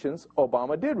these elections,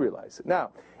 Obama did realize it.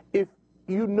 Now, if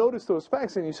you notice those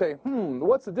facts and you say,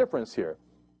 what's the difference here?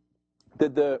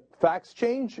 Did the facts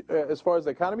change as far as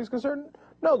the economy is concerned?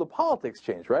 No, the politics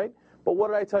changed, right? But what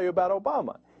did I tell you about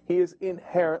Obama? He is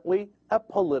inherently a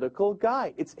political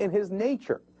guy. It's in his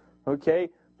nature, okay?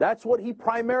 That's what he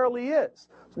primarily is.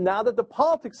 Now that the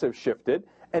politics have shifted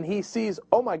and he sees,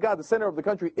 oh my God, the center of the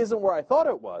country isn't where I thought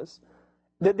it was,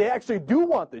 that they actually do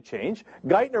want the change.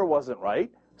 Geithner wasn't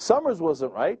right. Summers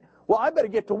wasn't right. Well, I better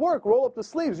get to work, roll up the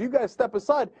sleeves. You guys step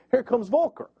aside. Here comes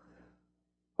Volcker.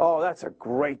 Oh, that's a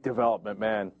great development,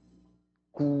 man.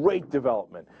 Great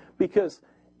development. Because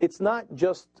it's not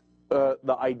just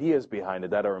the ideas behind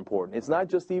it that are important. It's not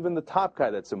just even the top guy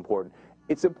that's important.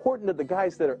 It's important that the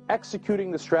guys that are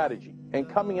executing the strategy and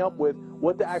coming up with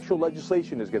what the actual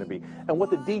legislation is going to be and what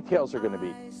the details are going to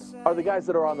be are the guys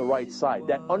that are on the right side,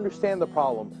 that understand the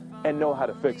problem and know how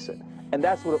to fix it. And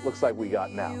that's what it looks like we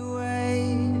got now.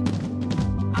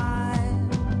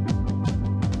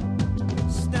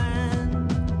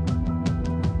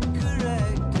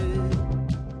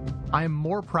 I am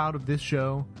more proud of this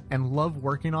show and love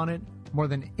working on it more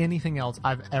than anything else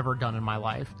I've ever done in my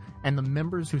life. And the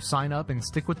members who sign up and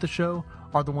stick with the show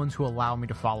are the ones who allow me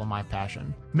to follow my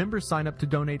passion. Members sign up to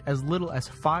donate as little as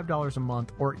 $5 a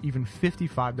month or even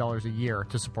 $55 a year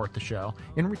to support the show.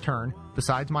 In return,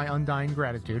 besides my undying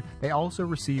gratitude, they also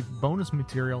receive bonus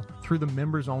material through the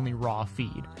members-only Raw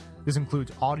feed. This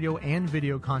includes audio and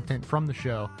video content from the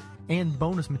show, and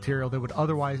bonus material that would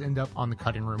otherwise end up on the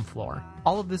cutting room floor.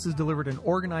 All of this is delivered in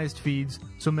organized feeds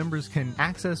so members can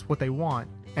access what they want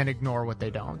and ignore what they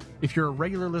don't. If you're a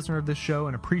regular listener of this show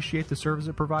and appreciate the service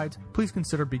it provides, please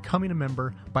consider becoming a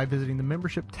member by visiting the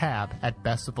membership tab at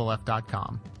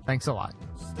bestoftheleft.com. Thanks a lot.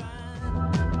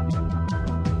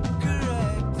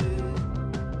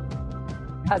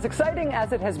 As exciting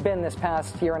as it has been this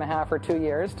past year and a half or 2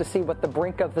 years to see what the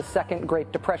brink of the Second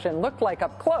Great Depression looked like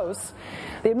up close,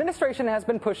 the administration has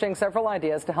been pushing several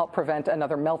ideas to help prevent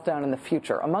another meltdown in the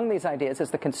future. Among these ideas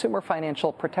is the Consumer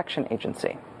Financial Protection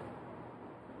Agency.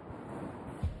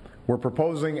 We're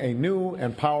proposing a new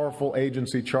and powerful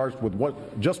agency charged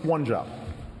with just one job: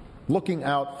 looking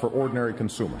out for ordinary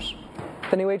consumers.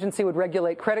 The new agency would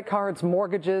regulate credit cards,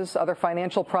 mortgages, other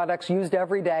financial products used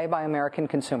every day by American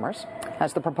consumers.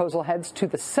 As the proposal heads to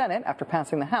the Senate after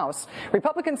passing the House,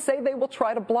 Republicans say they will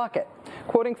try to block it.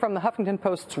 Quoting from the Huffington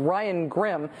Post's Ryan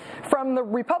Grimm, "From the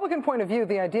Republican point of view,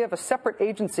 the idea of a separate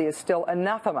agency is still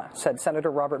anathema," said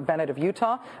Senator Robert Bennett of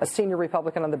Utah, a senior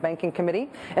Republican on the Banking Committee.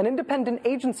 "An independent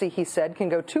agency," he said, "can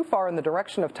go too far in the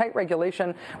direction of tight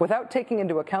regulation without taking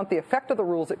into account the effect of the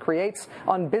rules it creates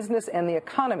on business and the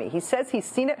economy." He says he's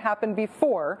seen it happen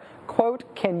before.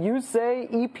 Quote, "Can you say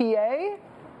EPA?"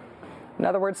 In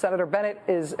other words, Senator Bennett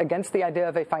is against the idea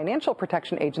of a financial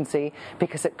protection agency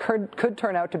because it could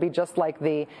turn out to be just like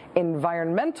the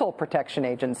Environmental Protection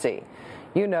Agency.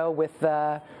 You know, with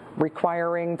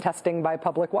requiring testing by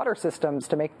public water systems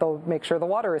to make sure the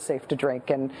water is safe to drink,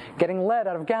 and getting lead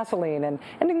out of gasoline, and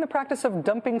ending the practice of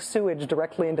dumping sewage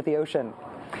directly into the ocean.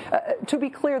 To be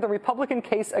clear, the Republican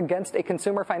case against a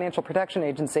Consumer Financial Protection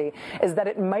Agency is that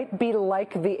it might be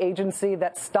like the agency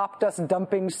that stopped us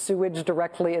dumping sewage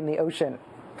directly in the ocean.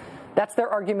 That's their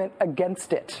argument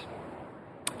against it.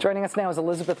 Joining us now is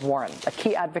Elizabeth Warren, a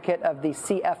key advocate of the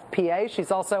CFPA.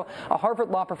 She's also a Harvard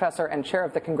Law professor and chair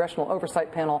of the Congressional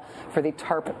Oversight Panel for the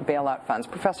TARP bailout funds.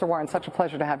 Professor Warren, such a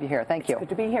pleasure to have you here. Thank you. It's good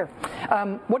to be here.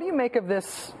 What do you make of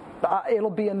this, it'll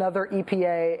be another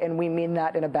EPA, and we mean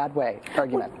that in a bad way,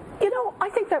 argument? Well, you know, I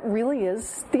think that really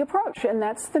is the approach, and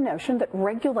that's the notion that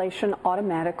regulation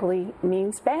automatically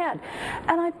means bad.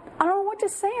 And I don't know what to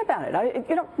say about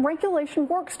it. Regulation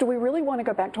works. Do we really want to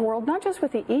go back to a world, not just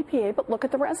with the EPA, but look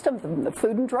at the rest of them, the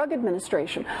Food and Drug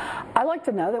Administration? I like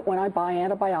to know that when I buy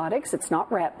antibiotics, it's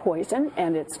not rat poison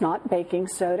and it's not baking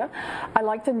soda. I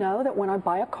like to know that when I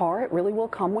buy a car, it really will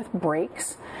come with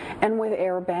brakes and with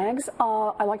airbags.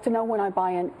 I like to know when I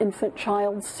buy an infant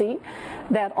child seat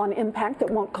that on impact it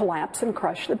won't collapse and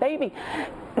crush the baby.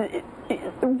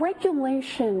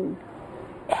 Regulation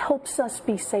helps us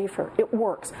be safer. It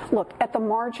works. Look, at the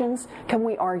margins, can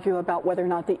we argue about whether or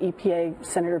not the EPA,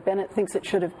 Senator Bennett thinks it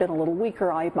should have been a little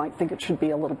weaker. I might think it should be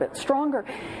a little bit stronger.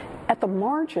 At the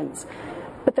margins,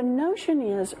 But the notion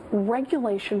is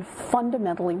regulation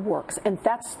fundamentally works, and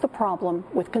that's the problem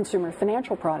with consumer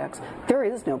financial products. There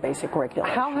is no basic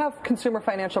regulation. How have consumer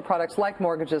financial products like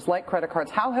mortgages, like credit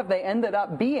cards, how have they ended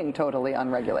up being totally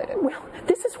unregulated? Well,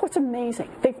 this is what's amazing.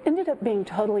 They've ended up being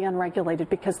totally unregulated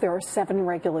because there are 7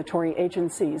 regulatory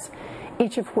agencies,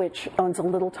 each of which owns a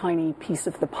little tiny piece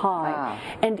of the pie,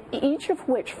 and each of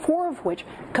which, 4 of which,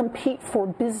 compete for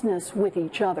business with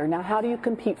each other. Now, how do you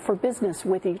compete for business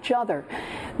with each other?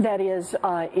 That is,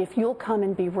 if you'll come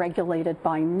and be regulated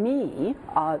by me,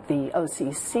 the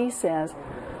OCC says,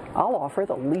 I'll offer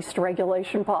the least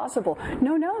regulation possible.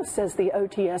 No, says the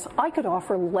OTS, I could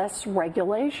offer less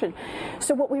regulation.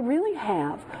 So what we really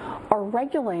have are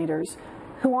regulators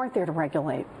who aren't there to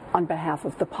regulate on behalf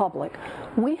of the public.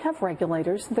 We have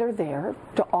regulators that are there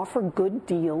to offer good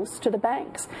deals to the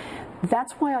banks.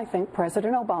 That's why I think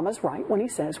President Obama's right when he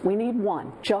says we need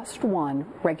one, just one,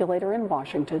 regulator in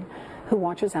Washington who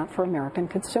watches out for American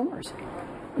consumers.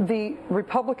 The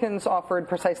Republicans offered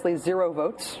precisely 0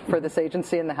 votes for this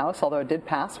agency in the House, although it did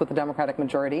pass with a Democratic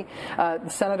majority. The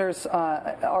senators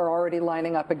are already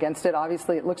lining up against it.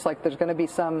 Obviously, it looks like there's going to be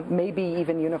some, maybe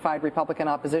even unified Republican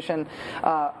opposition.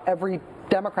 Every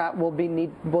Democrat will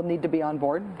need to be on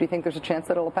board. Do you think there's a chance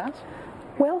that it'll pass?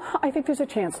 Well, I think there's a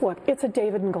chance. Look, it's a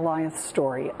David and Goliath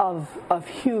story of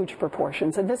huge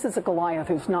proportions. And this is a Goliath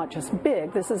who's not just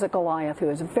big. This is a Goliath who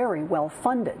is very well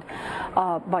funded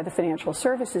by the financial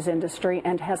services industry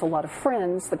and has a lot of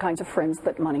friends, the kinds of friends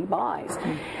that money buys.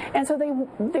 And so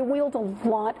they wield a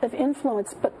lot of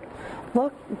influence. But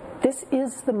look, this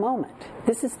is the moment.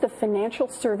 This is the financial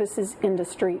services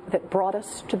industry that brought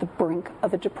us to the brink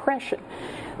of a depression.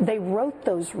 They wrote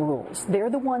those rules. They're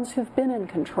the ones who've been in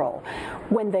control.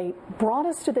 When they brought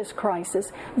us to this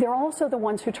crisis, they're also the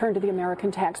ones who turned to the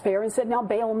American taxpayer and said, now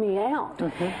bail me out.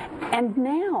 And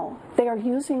now they are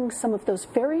using some of those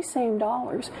very same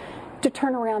dollars to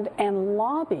turn around and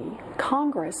lobby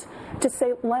Congress to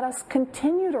say, let us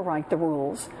continue to write the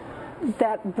rules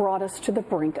that brought us to the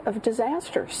brink of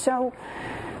disaster. So,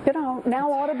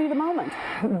 now ought to be the moment.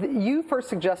 You first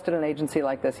suggested an agency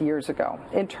like this years ago.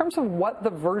 In terms of what the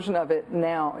version of it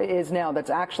now that's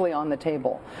actually on the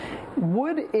table,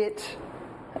 would it,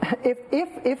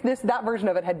 if that version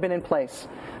of it had been in place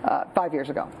 5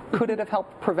 years ago, could it have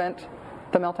helped prevent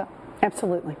the meltdown?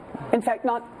 Absolutely. In fact,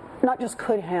 not just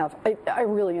could have. I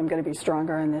really am going to be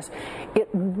stronger on this.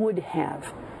 It would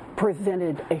have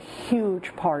prevented a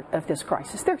huge part of this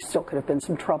crisis. There still could have been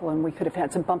some trouble and we could have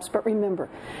had some bumps, but remember,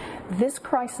 this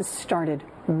crisis started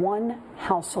one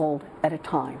household at a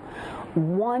time.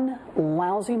 One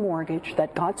lousy mortgage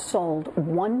that got sold,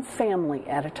 one family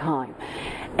at a time,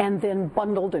 and then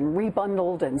bundled and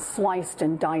rebundled and sliced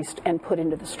and diced and put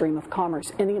into the stream of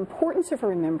commerce. And the importance of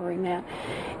remembering that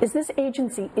is this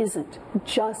agency isn't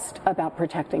just about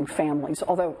protecting families,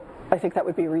 although I think that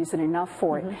would be reason enough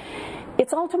for it.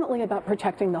 It's ultimately about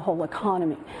protecting the whole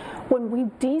economy. When we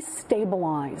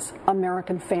destabilize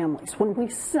American families, when we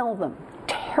sell them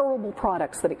terrible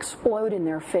products that explode in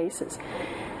their faces,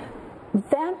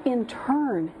 that in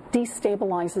turn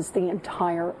destabilizes the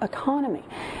entire economy.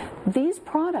 These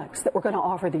products that were going to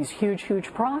offer these huge,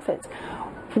 huge profits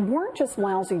weren't just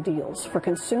lousy deals for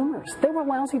consumers. They were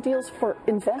lousy deals for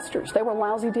investors. They were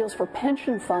lousy deals for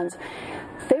pension funds.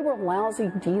 They were lousy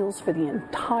deals for the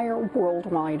entire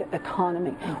worldwide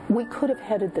economy. We could have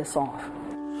headed this off.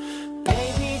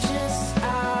 Baby, just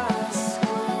ask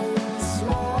once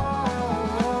more,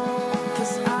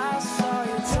 'cause I saw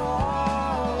your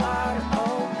door wide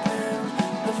open,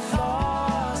 the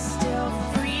floor still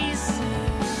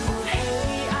freezing.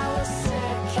 Hey, I was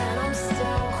sick and I'm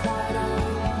still quite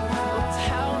unwell.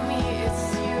 Tell me it's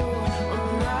you or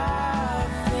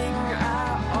nothing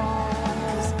at all,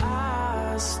 'cause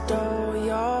I stole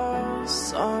your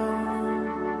song.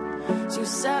 You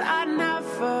said I'd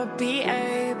never be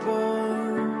able,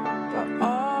 but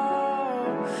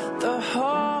oh, the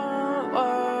whole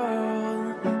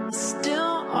world is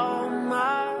still on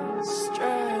my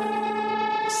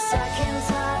strength. Second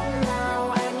time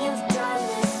now, and you've done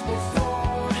this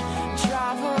before.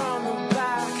 Driver on the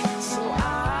back, so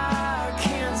I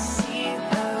can't see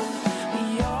them.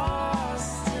 You're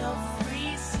still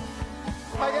freezing.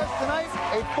 My guest tonight,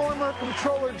 a former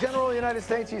Comptroller General of the United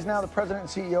States. He's now the President and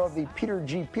CEO of the Peter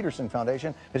G. Peterson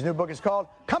Foundation. His new book is called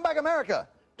Come Back America,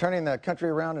 Turning the Country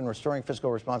Around and Restoring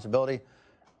Fiscal Responsibility.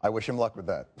 I wish him luck with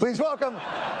that. Please welcome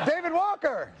David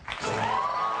Walker.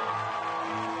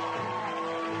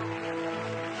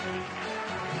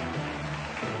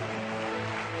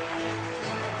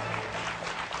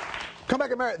 Come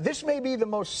Back America. This may be the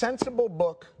most sensible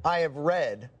book I have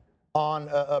read on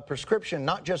a prescription,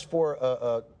 not just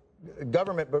for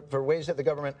government, but for ways that the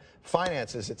government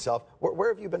finances itself.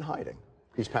 Where have you been hiding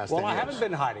these past 10 years? Well, I haven't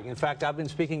been hiding. In fact, I've been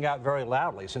speaking out very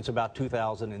loudly since about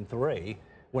 2003,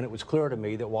 when it was clear to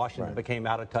me that Washington became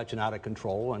out of touch and out of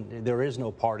control, and there is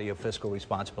no party of fiscal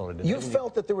responsibility today. You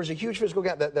felt that there was a huge fiscal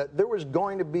gap, that there was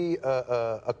going to be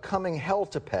a coming hell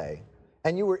to pay,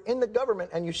 and you were in the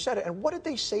government and you said it. And what did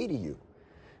they say to you?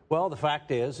 Well, the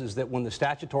fact is that when the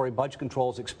statutory budget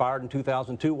controls expired in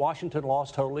 2002, Washington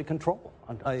lost totally control.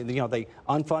 They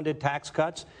unfunded tax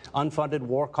cuts, unfunded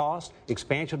war costs,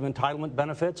 expansion of entitlement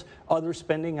benefits, other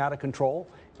spending out of control,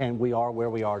 and we are where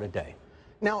we are today.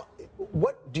 Now,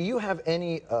 do you have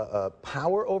any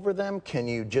power over them? Can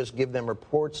you just give them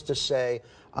reports to say,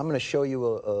 I'm going to show you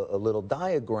a little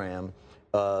diagram.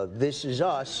 This is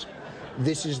us.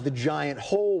 This is the giant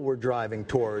hole we're driving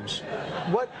towards.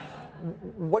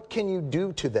 What can you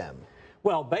do to them?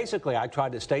 Well, basically, I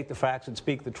tried to state the facts and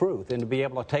speak the truth, and to be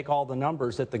able to take all the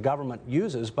numbers that the government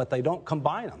uses, but they don't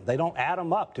combine them. They don't add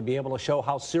them up to be able to show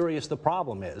how serious the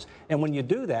problem is. And when you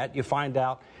do that, you find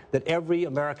out that every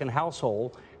American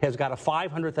household has got a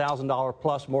 $500,000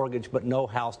 plus mortgage, but no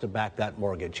house to back that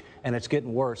mortgage. And it's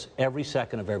getting worse every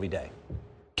second of every day.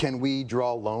 Can we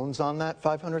draw loans on that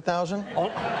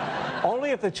 $500,000?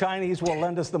 Only if the Chinese will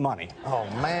lend us the money. Oh,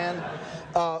 man.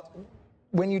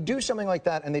 When you do something like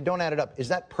that and they don't add it up, is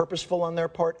that purposeful on their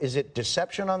part? Is it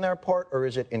deception on their part, or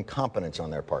is it incompetence on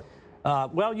their part?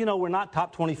 Well, we're not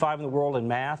top 25 in the world in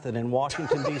math, and in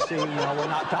Washington, D.C., we're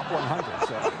not top 100.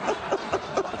 So.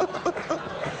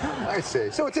 I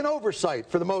see. So it's an oversight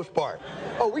for the most part.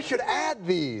 Oh, we should add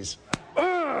these.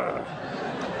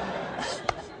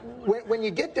 When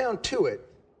you get down to it,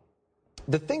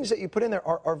 the things that you put in there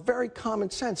are very common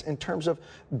sense in terms of,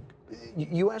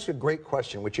 you ask a great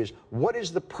question, which is, what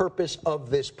is the purpose of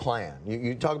this plan?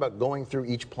 You talk about going through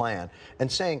each plan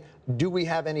and saying, do we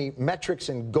have any metrics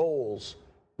and goals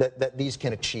that these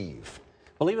can achieve?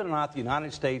 Believe it or not, the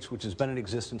United States, which has been in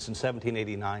existence since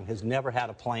 1789, has never had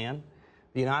a plan.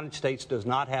 The United States does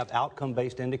not have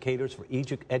outcome-based indicators for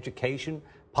education,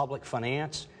 public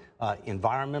finance,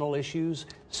 environmental issues,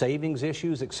 savings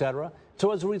issues, etc.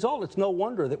 So as a result, it's no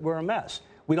wonder that we're a mess.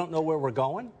 We don't know where we're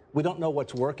going. We don't know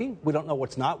what's working. We don't know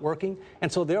what's not working. And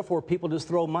so therefore, people just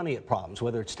throw money at problems,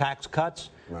 whether it's tax cuts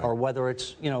or whether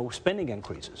it's, spending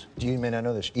increases. You may not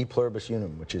know this. E pluribus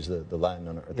unum, which is the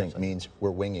Latin thing, means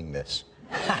we're winging this.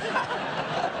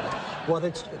 Well,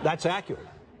 that's accurate.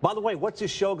 By the way, what's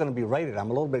this show going to be rated? I'm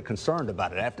a little bit concerned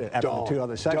about it after the two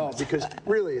other segments. Don't, because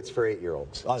really it's for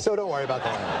 8-year-olds. So don't worry about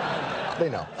that. They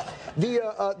know.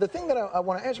 The thing that I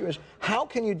want to ask you is, how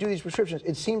can you do these prescriptions?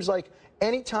 It seems like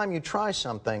anytime you try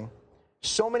something,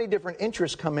 so many different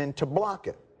interests come in to block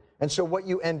it. And so what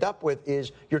you end up with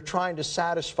is you're trying to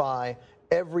satisfy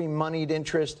every moneyed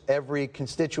interest, every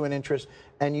constituent interest,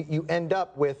 and you end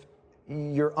up with,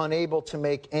 you're unable to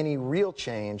make any real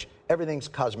change. Everything's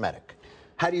cosmetic.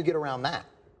 How do you get around that?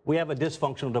 We have a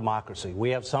dysfunctional democracy. We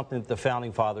have something that the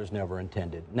Founding Fathers never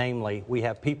intended. Namely, we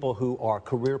have people who are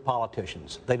career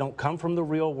politicians. They don't come from the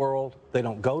real world. They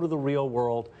don't go to the real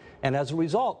world. And as a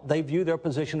result, they view their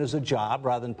position as a job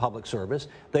rather than public service.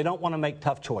 They don't want to make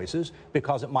tough choices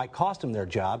because it might cost them their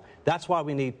job. That's why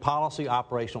we need policy,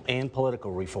 operational, and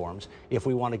political reforms if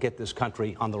we want to get this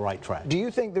country on the right track. Do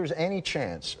you think there's any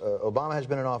chance, Obama has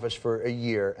been in office for a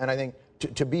year, and I think,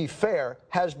 to be fair,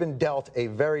 has been dealt a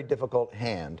very difficult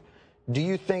hand. Do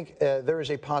you think there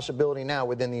is a possibility now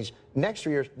within these next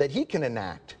 3 years that he can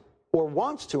enact or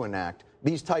wants to enact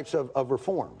these types of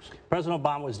reforms? President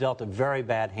Obama was dealt a very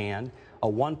bad hand, a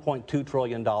 $1.2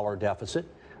 trillion deficit.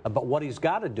 But what he's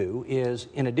got to do is,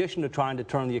 in addition to trying to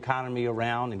turn the economy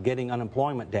around and getting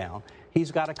unemployment down, he's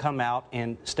got to come out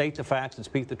and state the facts and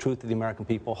speak the truth to the American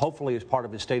people, hopefully as part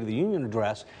of his State of the Union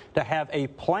address, to have a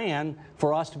plan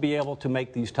for us to be able to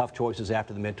make these tough choices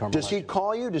after the midterm Does election. he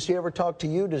call you? Does he ever talk to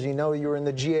you? Does he know you were in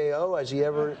the GAO?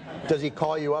 Does he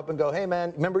call you up and go, hey,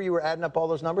 man, remember you were adding up all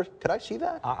those numbers? Could I see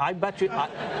that? I bet you,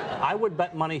 I would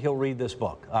bet money he'll read this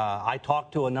book. I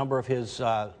talked to a number of his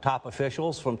top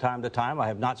officials from time to time. I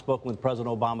have not spoken with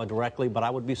President Obama directly, but I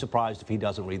would be surprised if he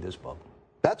doesn't read this book.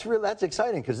 That's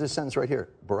exciting, because this sentence right here,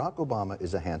 Barack Obama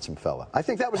is a handsome fella. I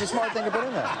think that was a smart thing to put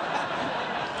in there.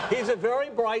 He's a very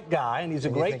bright guy, and he's a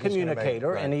great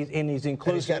communicator, and he's inclusive.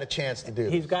 And he's got a chance to do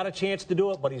this. He's got a chance to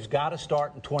do it, but he's got to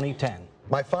start in 2010.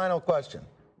 My final question.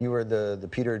 You were the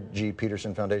Peter G.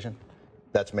 Peterson Foundation?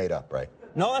 That's made up, right?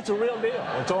 No, that's a real deal.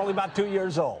 It's only about 2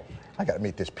 years old. I got to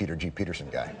meet this Peter G. Peterson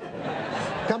guy.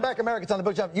 Come Back America, it's on the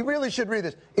bookshelf. You really should read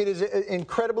this. It is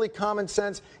incredibly common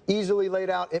sense, easily laid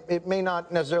out. It may not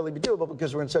necessarily be doable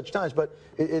because we're in such times, but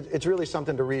it's really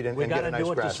something to read and We get got a to nice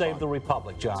do it to grasp save on. the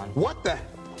Republic, John. What the?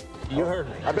 You heard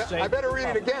me. I better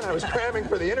read it again. I was cramming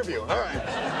for the interview. All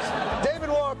right. David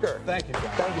Walker. Thank you, John.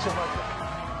 Thank you so much.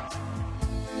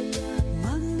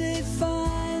 Monday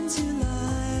finds you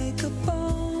like a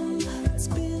bomb that's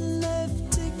been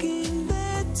left ticking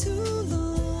there too long.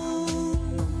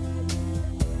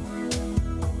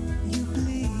 You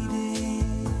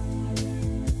bleeding.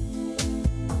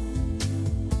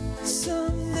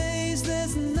 Some days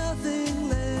there's nothing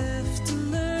left to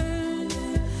learn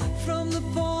from the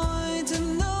point of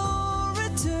no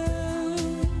return.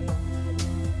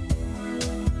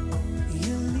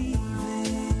 You're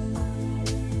leaving.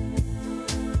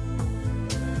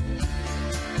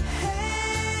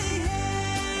 Hey,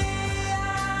 hey,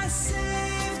 I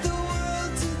saved the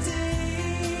world today.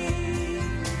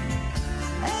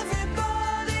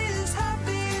 Everybody's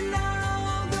happy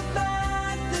now, the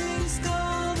bad things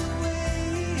gone away.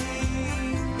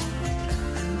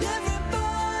 And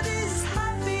everybody's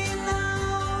happy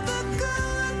now, the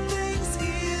good things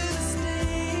here to stay.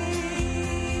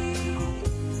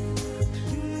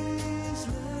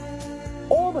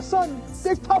 All of a sudden,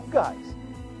 they're tough guys.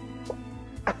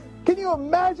 Can you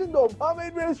imagine the Obama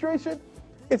administration?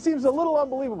 It seems a little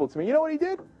unbelievable to me. You know what he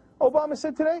did? Obama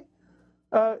said today?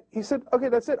 He said, okay,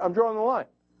 that's it. I'm drawing the line.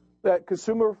 That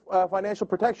Consumer Financial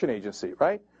Protection Agency,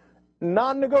 right?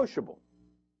 Non-negotiable.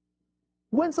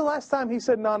 When's the last time he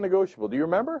said non-negotiable? Do you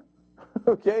remember?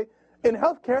 Okay. In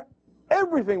healthcare,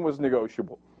 everything was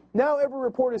negotiable. Now every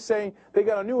report is saying they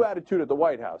got a new attitude at the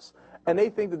White House, and they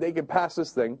think that they can pass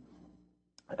this thing,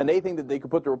 and they think that they can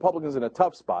put the Republicans in a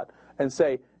tough spot and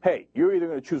say, hey, you're either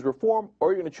going to choose reform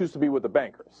or you're going to choose to be with the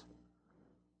bankers.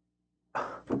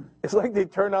 It's like they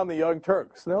turned on the Young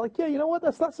Turks. And they're like, yeah, you know what?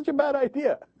 That's not such a bad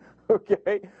idea.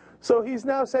 Okay? So he's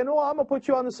now saying, oh, I'm going to put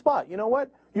you on the spot. You know what?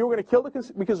 You were going to kill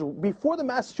the because before the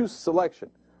Massachusetts election,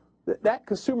 that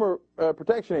Consumer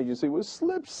Protection Agency was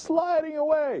sliding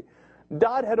away.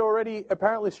 Dodd had already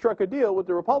apparently struck a deal with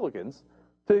the Republicans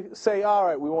to say, all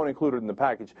right, we won't include it in the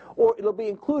package. Or it'll be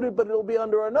included, but it'll be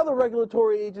under another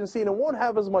regulatory agency, and it won't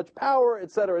have as much power, et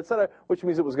cetera, which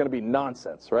means it was going to be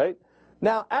nonsense, right?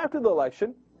 Now, after the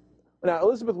election, now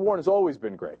Elizabeth Warren has always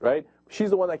been great, right?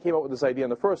 She's the one that came up with this idea in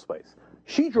the first place.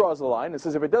 She draws the line and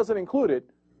says if it doesn't include it,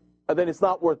 then it's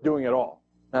not worth doing at all.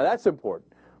 Now, that's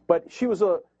important. But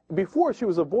before she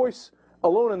was a voice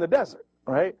alone in the desert,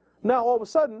 right? Now, all of a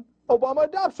sudden, Obama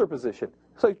adopts her position.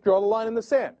 It's like draw the line in the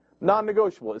sand.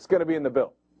 Non-negotiable. It's going to be in the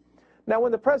bill. Now,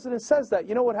 when the president says that,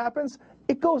 you know what happens?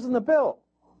 It goes in the bill.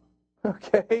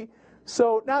 Okay?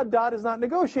 So now Dodd is not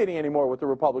negotiating anymore with the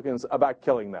Republicans about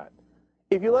killing that.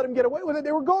 If you let him get away with it,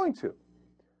 they were going to.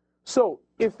 So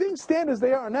if things stand as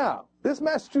they are now, this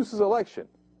Massachusetts election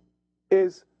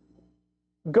is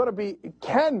going to be,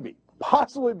 can be,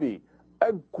 possibly be,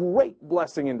 a great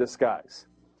blessing in disguise.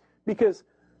 Because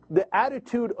the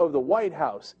attitude of the White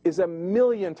House is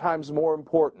 1,000,000 times more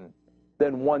important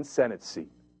than one Senate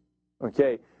seat.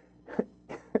 Okay?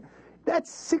 That's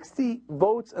 60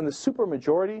 votes and the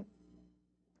supermajority.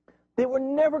 They were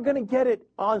never going to get it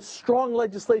on strong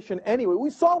legislation anyway. We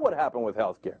saw what happened with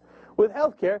health care. With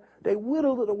health care, they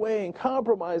whittled it away and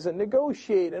compromised and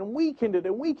negotiated and weakened it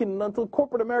until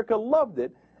corporate America loved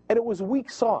it, and it was weak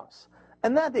sauce.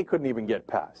 And that they couldn't even get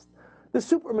past. The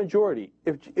supermajority,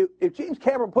 if James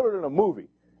Cameron put it in a movie,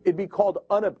 it'd be called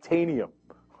unobtainium.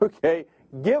 Okay?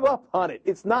 Give up on it.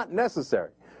 It's not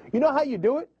necessary. You know how you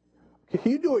do it?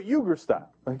 You do it Uger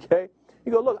style. Okay?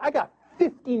 You go, look, I got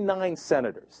 59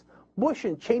 senators. Bush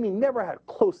and Cheney never had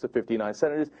close to 59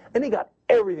 senators, and they got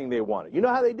everything they wanted. You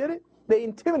know how they did it? They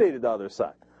intimidated the other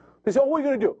side. They said, oh, what are you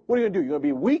going to do? What are you going to do? You're going to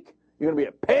be weak? You're going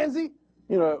to be a pansy?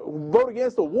 You know, vote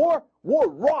against the war? War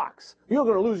rocks. You're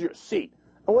going to lose your seat.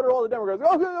 And what did all the Democrats do?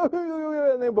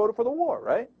 Okay, and they voted for the war,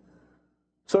 right?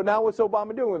 So now what's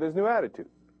Obama doing with his new attitude?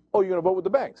 Oh, you're going to vote with the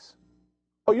banks.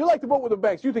 Oh, you like to vote with the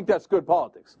banks. You think that's good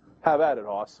politics. Have at it,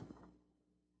 Hoss.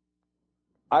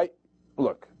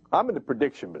 Look, I'm in the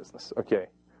prediction business, okay?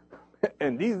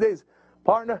 And these days,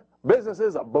 partner,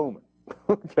 businesses are booming,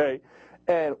 okay?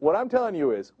 And what I'm telling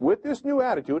you is, with this new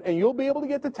attitude, and you'll be able to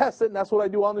get to test it, and that's what I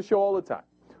do on the show all the time.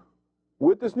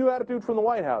 With this new attitude from the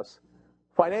White House,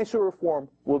 financial reform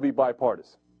will be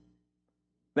bipartisan.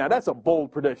 Now, that's a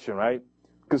bold prediction, right?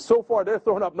 Because so far, they're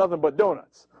throwing up nothing but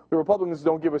donuts. The Republicans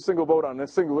don't give a single vote on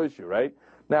this single issue, right?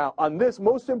 Now, on this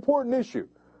most important issue,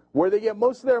 where they get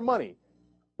most of their money,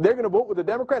 they're going to vote with the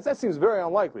Democrats? That seems very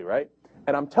unlikely, right?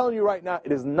 And I'm telling you right now,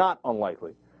 it is not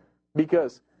unlikely.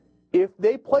 Because if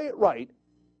they play it right,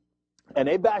 and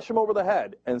they bash them over the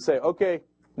head and say, okay,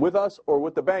 with us or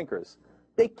with the bankers,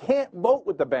 they can't vote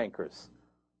with the bankers.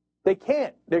 They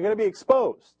can't. They're going to be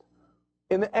exposed.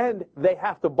 In the end, they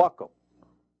have to buckle.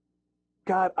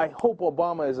 God, I hope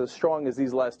Obama is as strong as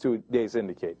these last 2 days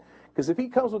indicate. Because if he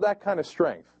comes with that kind of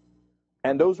strength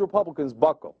and those Republicans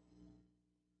buckle,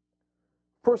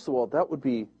 first of all, that would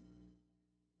be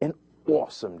an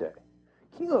awesome day.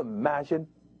 Can you imagine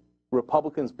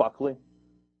Republicans buckling?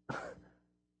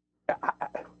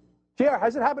 JR,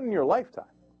 has it happened in your lifetime?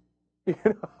 You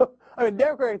know, I mean,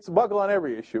 Democrats buckle on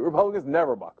every issue. Republicans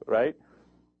never buckle, right?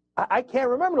 I can't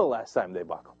remember the last time they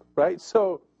buckled, right?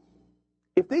 So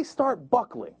if they start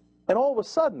buckling, and all of a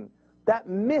sudden that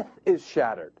myth is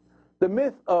shattered, the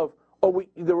myth of, oh,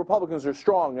 the Republicans are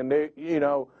strong and they, you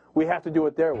know, we have to do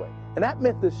it their way, and that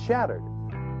myth is shattered,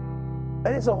 and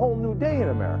it's a whole new day in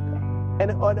America.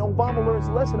 And Obama learns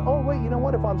the lesson. Oh, wait, you know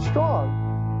what? If I'm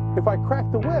strong, if I crack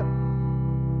the whip,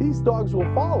 these dogs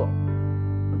will follow.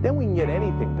 Then we can get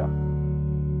anything done.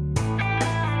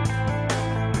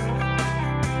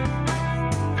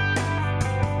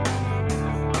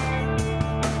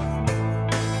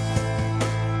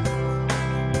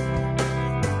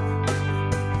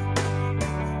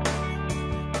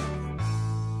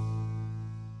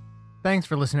 Thanks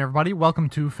for listening, everybody. Welcome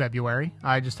to February.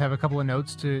 I just have a couple of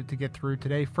notes to get through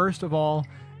today. First of all,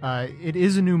 it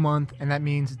is a new month, and that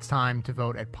means it's time to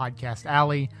vote at Podcast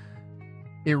Alley.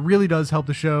 It really does help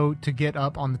the show to get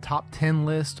up on the top 10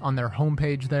 list on their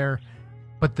homepage there,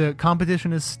 but the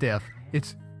competition is stiff.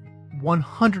 It's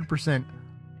 100%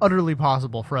 utterly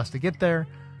possible for us to get there,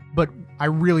 but I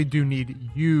really do need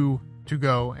you to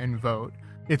go and vote.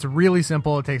 It's really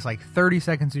simple. It takes like 30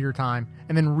 seconds of your time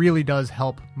and then really does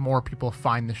help more people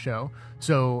find the show.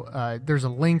 So there's a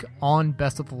link on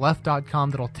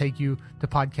bestoftheleft.com that'll take you to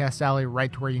Podcast Alley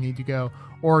right to where you need to go,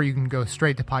 or you can go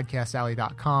straight to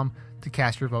podcastalley.com to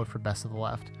cast your vote for Best of the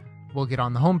Left. We'll get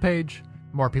on the homepage,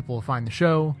 more people will find the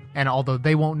show, and although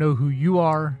they won't know who you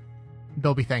are,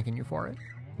 they'll be thanking you for it.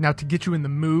 Now, to get you in the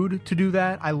mood to do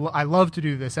that, I love to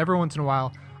do this. Every once in a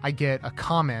while, I get a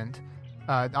comment.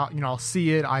 I'll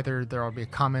see it. Either there will be a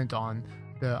comment on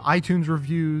the iTunes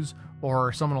reviews,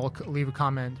 or someone will leave a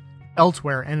comment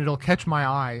elsewhere, and it'll catch my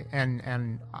eye,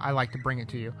 and I like to bring it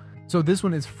to you. So this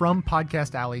one is from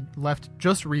Podcast Alley, left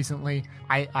just recently.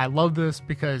 I love this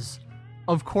because,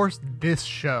 of course, this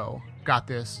show got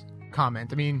this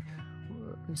comment. I mean,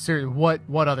 seriously,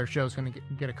 what other show is going to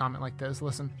get a comment like this?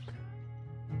 Listen.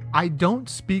 I don't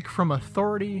speak from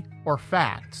authority or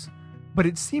facts, but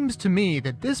it seems to me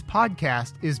that this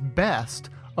podcast is best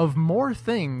of more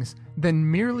things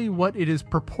than merely what it is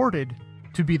purported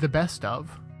to be the best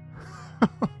of.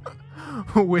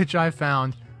 Which I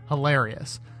found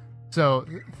hilarious. So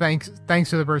thanks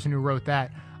to the person who wrote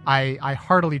that. I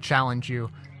heartily challenge you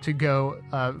to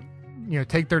go,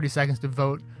 take 30 seconds to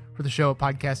vote for the show at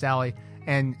Podcast Alley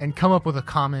and come up with a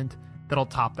comment that'll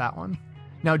top that one.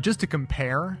 Now, just to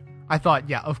compare, I thought,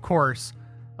 yeah, of course,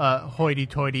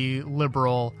 hoity-toity,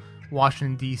 liberal,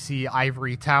 Washington, D.C.,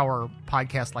 ivory tower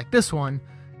podcast like this one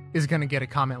is going to get a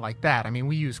comment like that. I mean,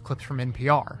 we use clips from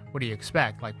NPR. What do you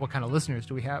expect? Like, what kind of listeners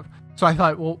do we have? So I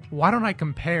thought, well, why don't I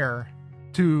compare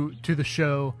to the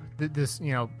show, this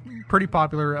pretty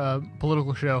popular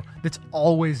political show that's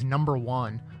always number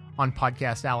one on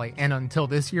Podcast Alley, and until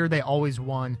this year, they always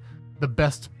won the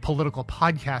Best Political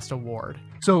Podcast Award.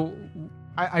 So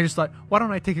I just thought, why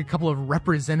don't I take a couple of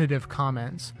representative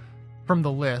comments from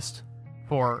the list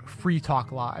for Free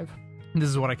Talk Live? And this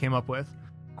is what I came up with.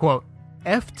 Quote,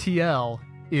 FTL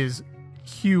is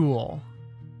cool.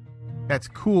 That's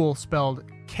cool spelled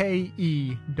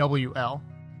Kewl.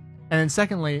 And then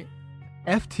secondly,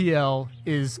 FTL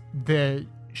is the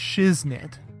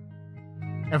shiznit.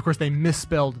 And of course, they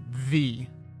misspelled the.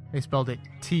 They spelled it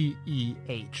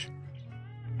T-E-H.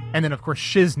 And then, of course,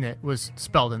 shiznit was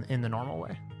spelled in the normal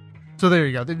way. So there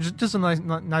you go. Just a nice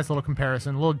little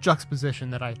comparison, a little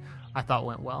juxtaposition that I thought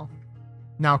went well.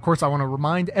 Now, of course, I want to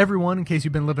remind everyone, in case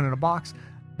you've been living in a box,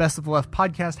 Best of the Left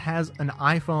podcast has an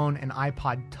iPhone and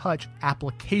iPod Touch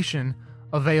application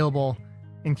available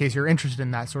in case you're interested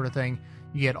in that sort of thing.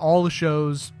 You get all the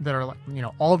shows that are,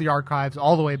 all the archives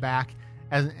all the way back.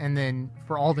 And then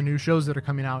for all the new shows that are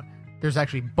coming out, there's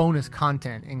actually bonus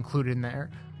content included in there.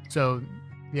 So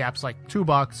the app's like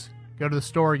 $2. Go to the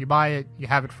store, you buy it, you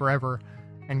have it forever,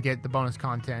 and get the bonus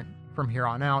content from here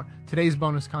on out. Today's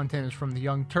bonus content is from the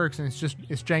Young Turks, and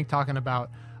it's Cenk talking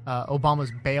about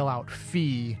Obama's bailout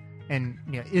fee, and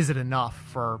is it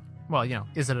enough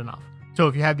is it enough? So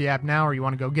if you have the app now or you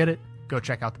want to go get it, go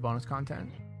check out the bonus content.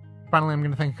 Finally, I'm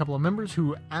going to thank a couple of members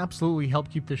who absolutely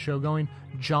helped keep this show going.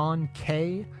 John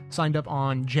K. signed up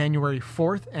on January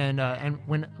 4th and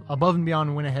went above and beyond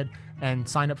and went ahead and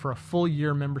signed up for a full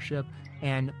year membership.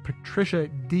 And Patricia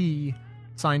D.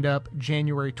 signed up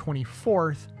January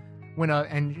 24th,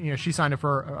 and she signed up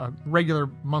for a regular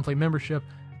monthly membership,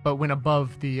 but went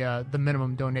above the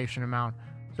minimum donation amount.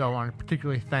 So I want to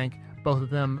particularly thank both of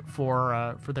them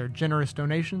for their generous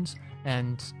donations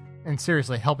and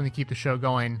seriously helping to keep the show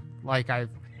going, like I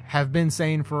have been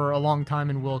saying for a long time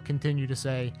and will continue to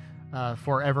say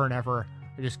forever and ever.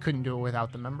 I just couldn't do it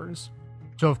without the members.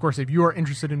 So, of course, if you are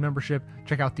interested in membership,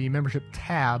 check out the membership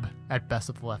tab at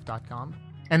bestoftheleft.com.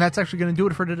 And that's actually going to do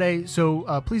it for today.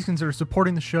 So please consider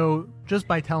supporting the show just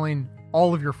by telling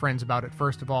all of your friends about it,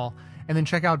 first of all. And then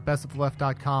check out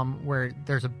bestoftheleft.com, where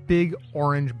there's a big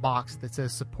orange box that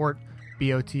says support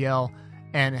BOTL.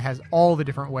 And it has all the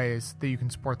different ways that you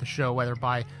can support the show, whether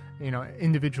by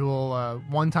individual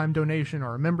one-time donation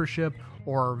or a membership,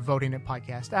 or voting at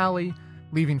Podcast Alley,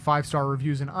 leaving 5-star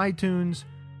reviews in iTunes,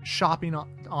 shopping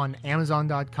on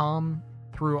Amazon.com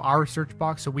through our search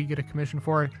box so we get a commission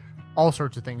for it. All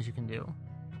sorts of things you can do.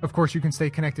 Of course, you can stay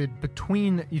connected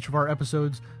between each of our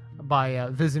episodes by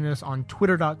visiting us on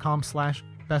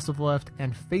twitter.com/bestoftheleft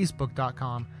and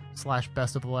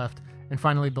facebook.com/bestoftheleft. And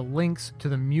finally, the links to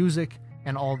the music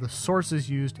and all the sources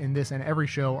used in this and every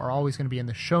show are always going to be in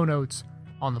the show notes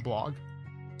on the blog.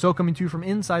 So, coming to you from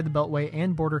inside the Beltway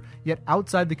and border, yet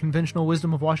outside the conventional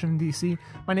wisdom of Washington, D.C.,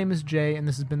 my name is Jay, and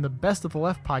this has been the Best of the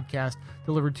Left podcast,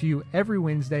 delivered to you every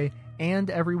Wednesday and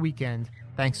every weekend,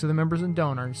 thanks to the members and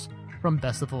donors from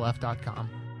bestoftheleft.com.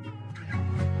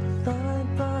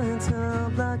 Fine lines now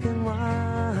black and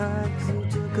white, 'cause you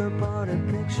took apart a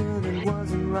picture that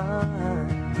wasn't right.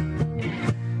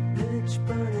 Pitch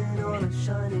burning on a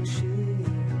shining sheet,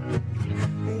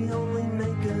 the only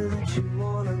maker that you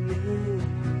wanna meet.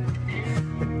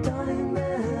 A dying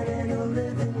man in a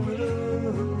living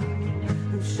room,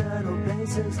 whose shadow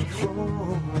paces the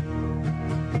floor.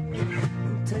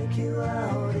 He'll take you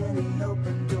out in the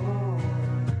open door.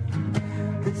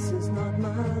 This is not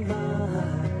my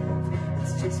life,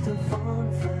 it's just a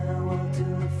fond farewell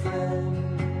to a friend.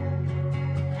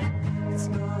 It's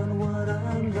not what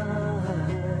I'm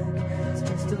like, it's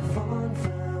just a fond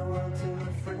farewell to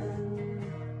a friend.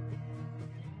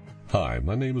 Hi,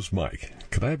 my name is Mike.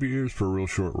 Could I have your ears for a real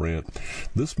short rant?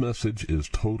 This message is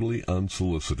totally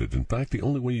unsolicited. In fact, the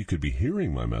only way you could be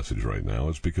hearing my message right now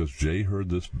is because Jay heard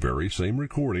this very same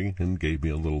recording and gave me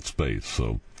a little space,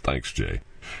 so thanks, Jay.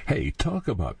 Hey, talk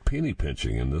about penny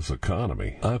pinching in this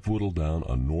economy. I've whittled down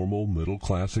a normal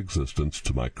middle-class existence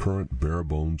to my current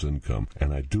bare-bones income,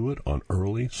 and I do it on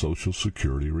early Social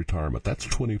Security retirement. That's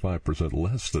 25%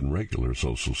 less than regular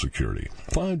Social Security.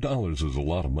 $5 is a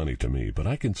lot of money to me, but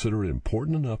I consider it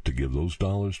important enough to give those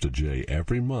dollars to Jay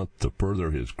every month to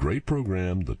further his great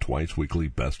program, the twice-weekly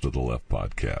Best of the Left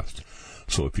podcast.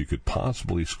 So if you could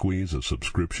possibly squeeze a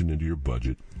subscription into your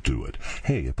budget, do it.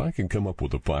 Hey, if I can come up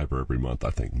with a $5 every month,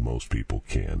 I think most people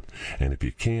can. And if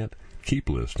you can't, keep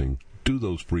listening, do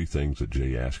those free things that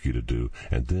Jay asked you to do,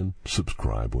 and then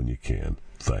subscribe when you can.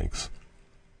 Thanks.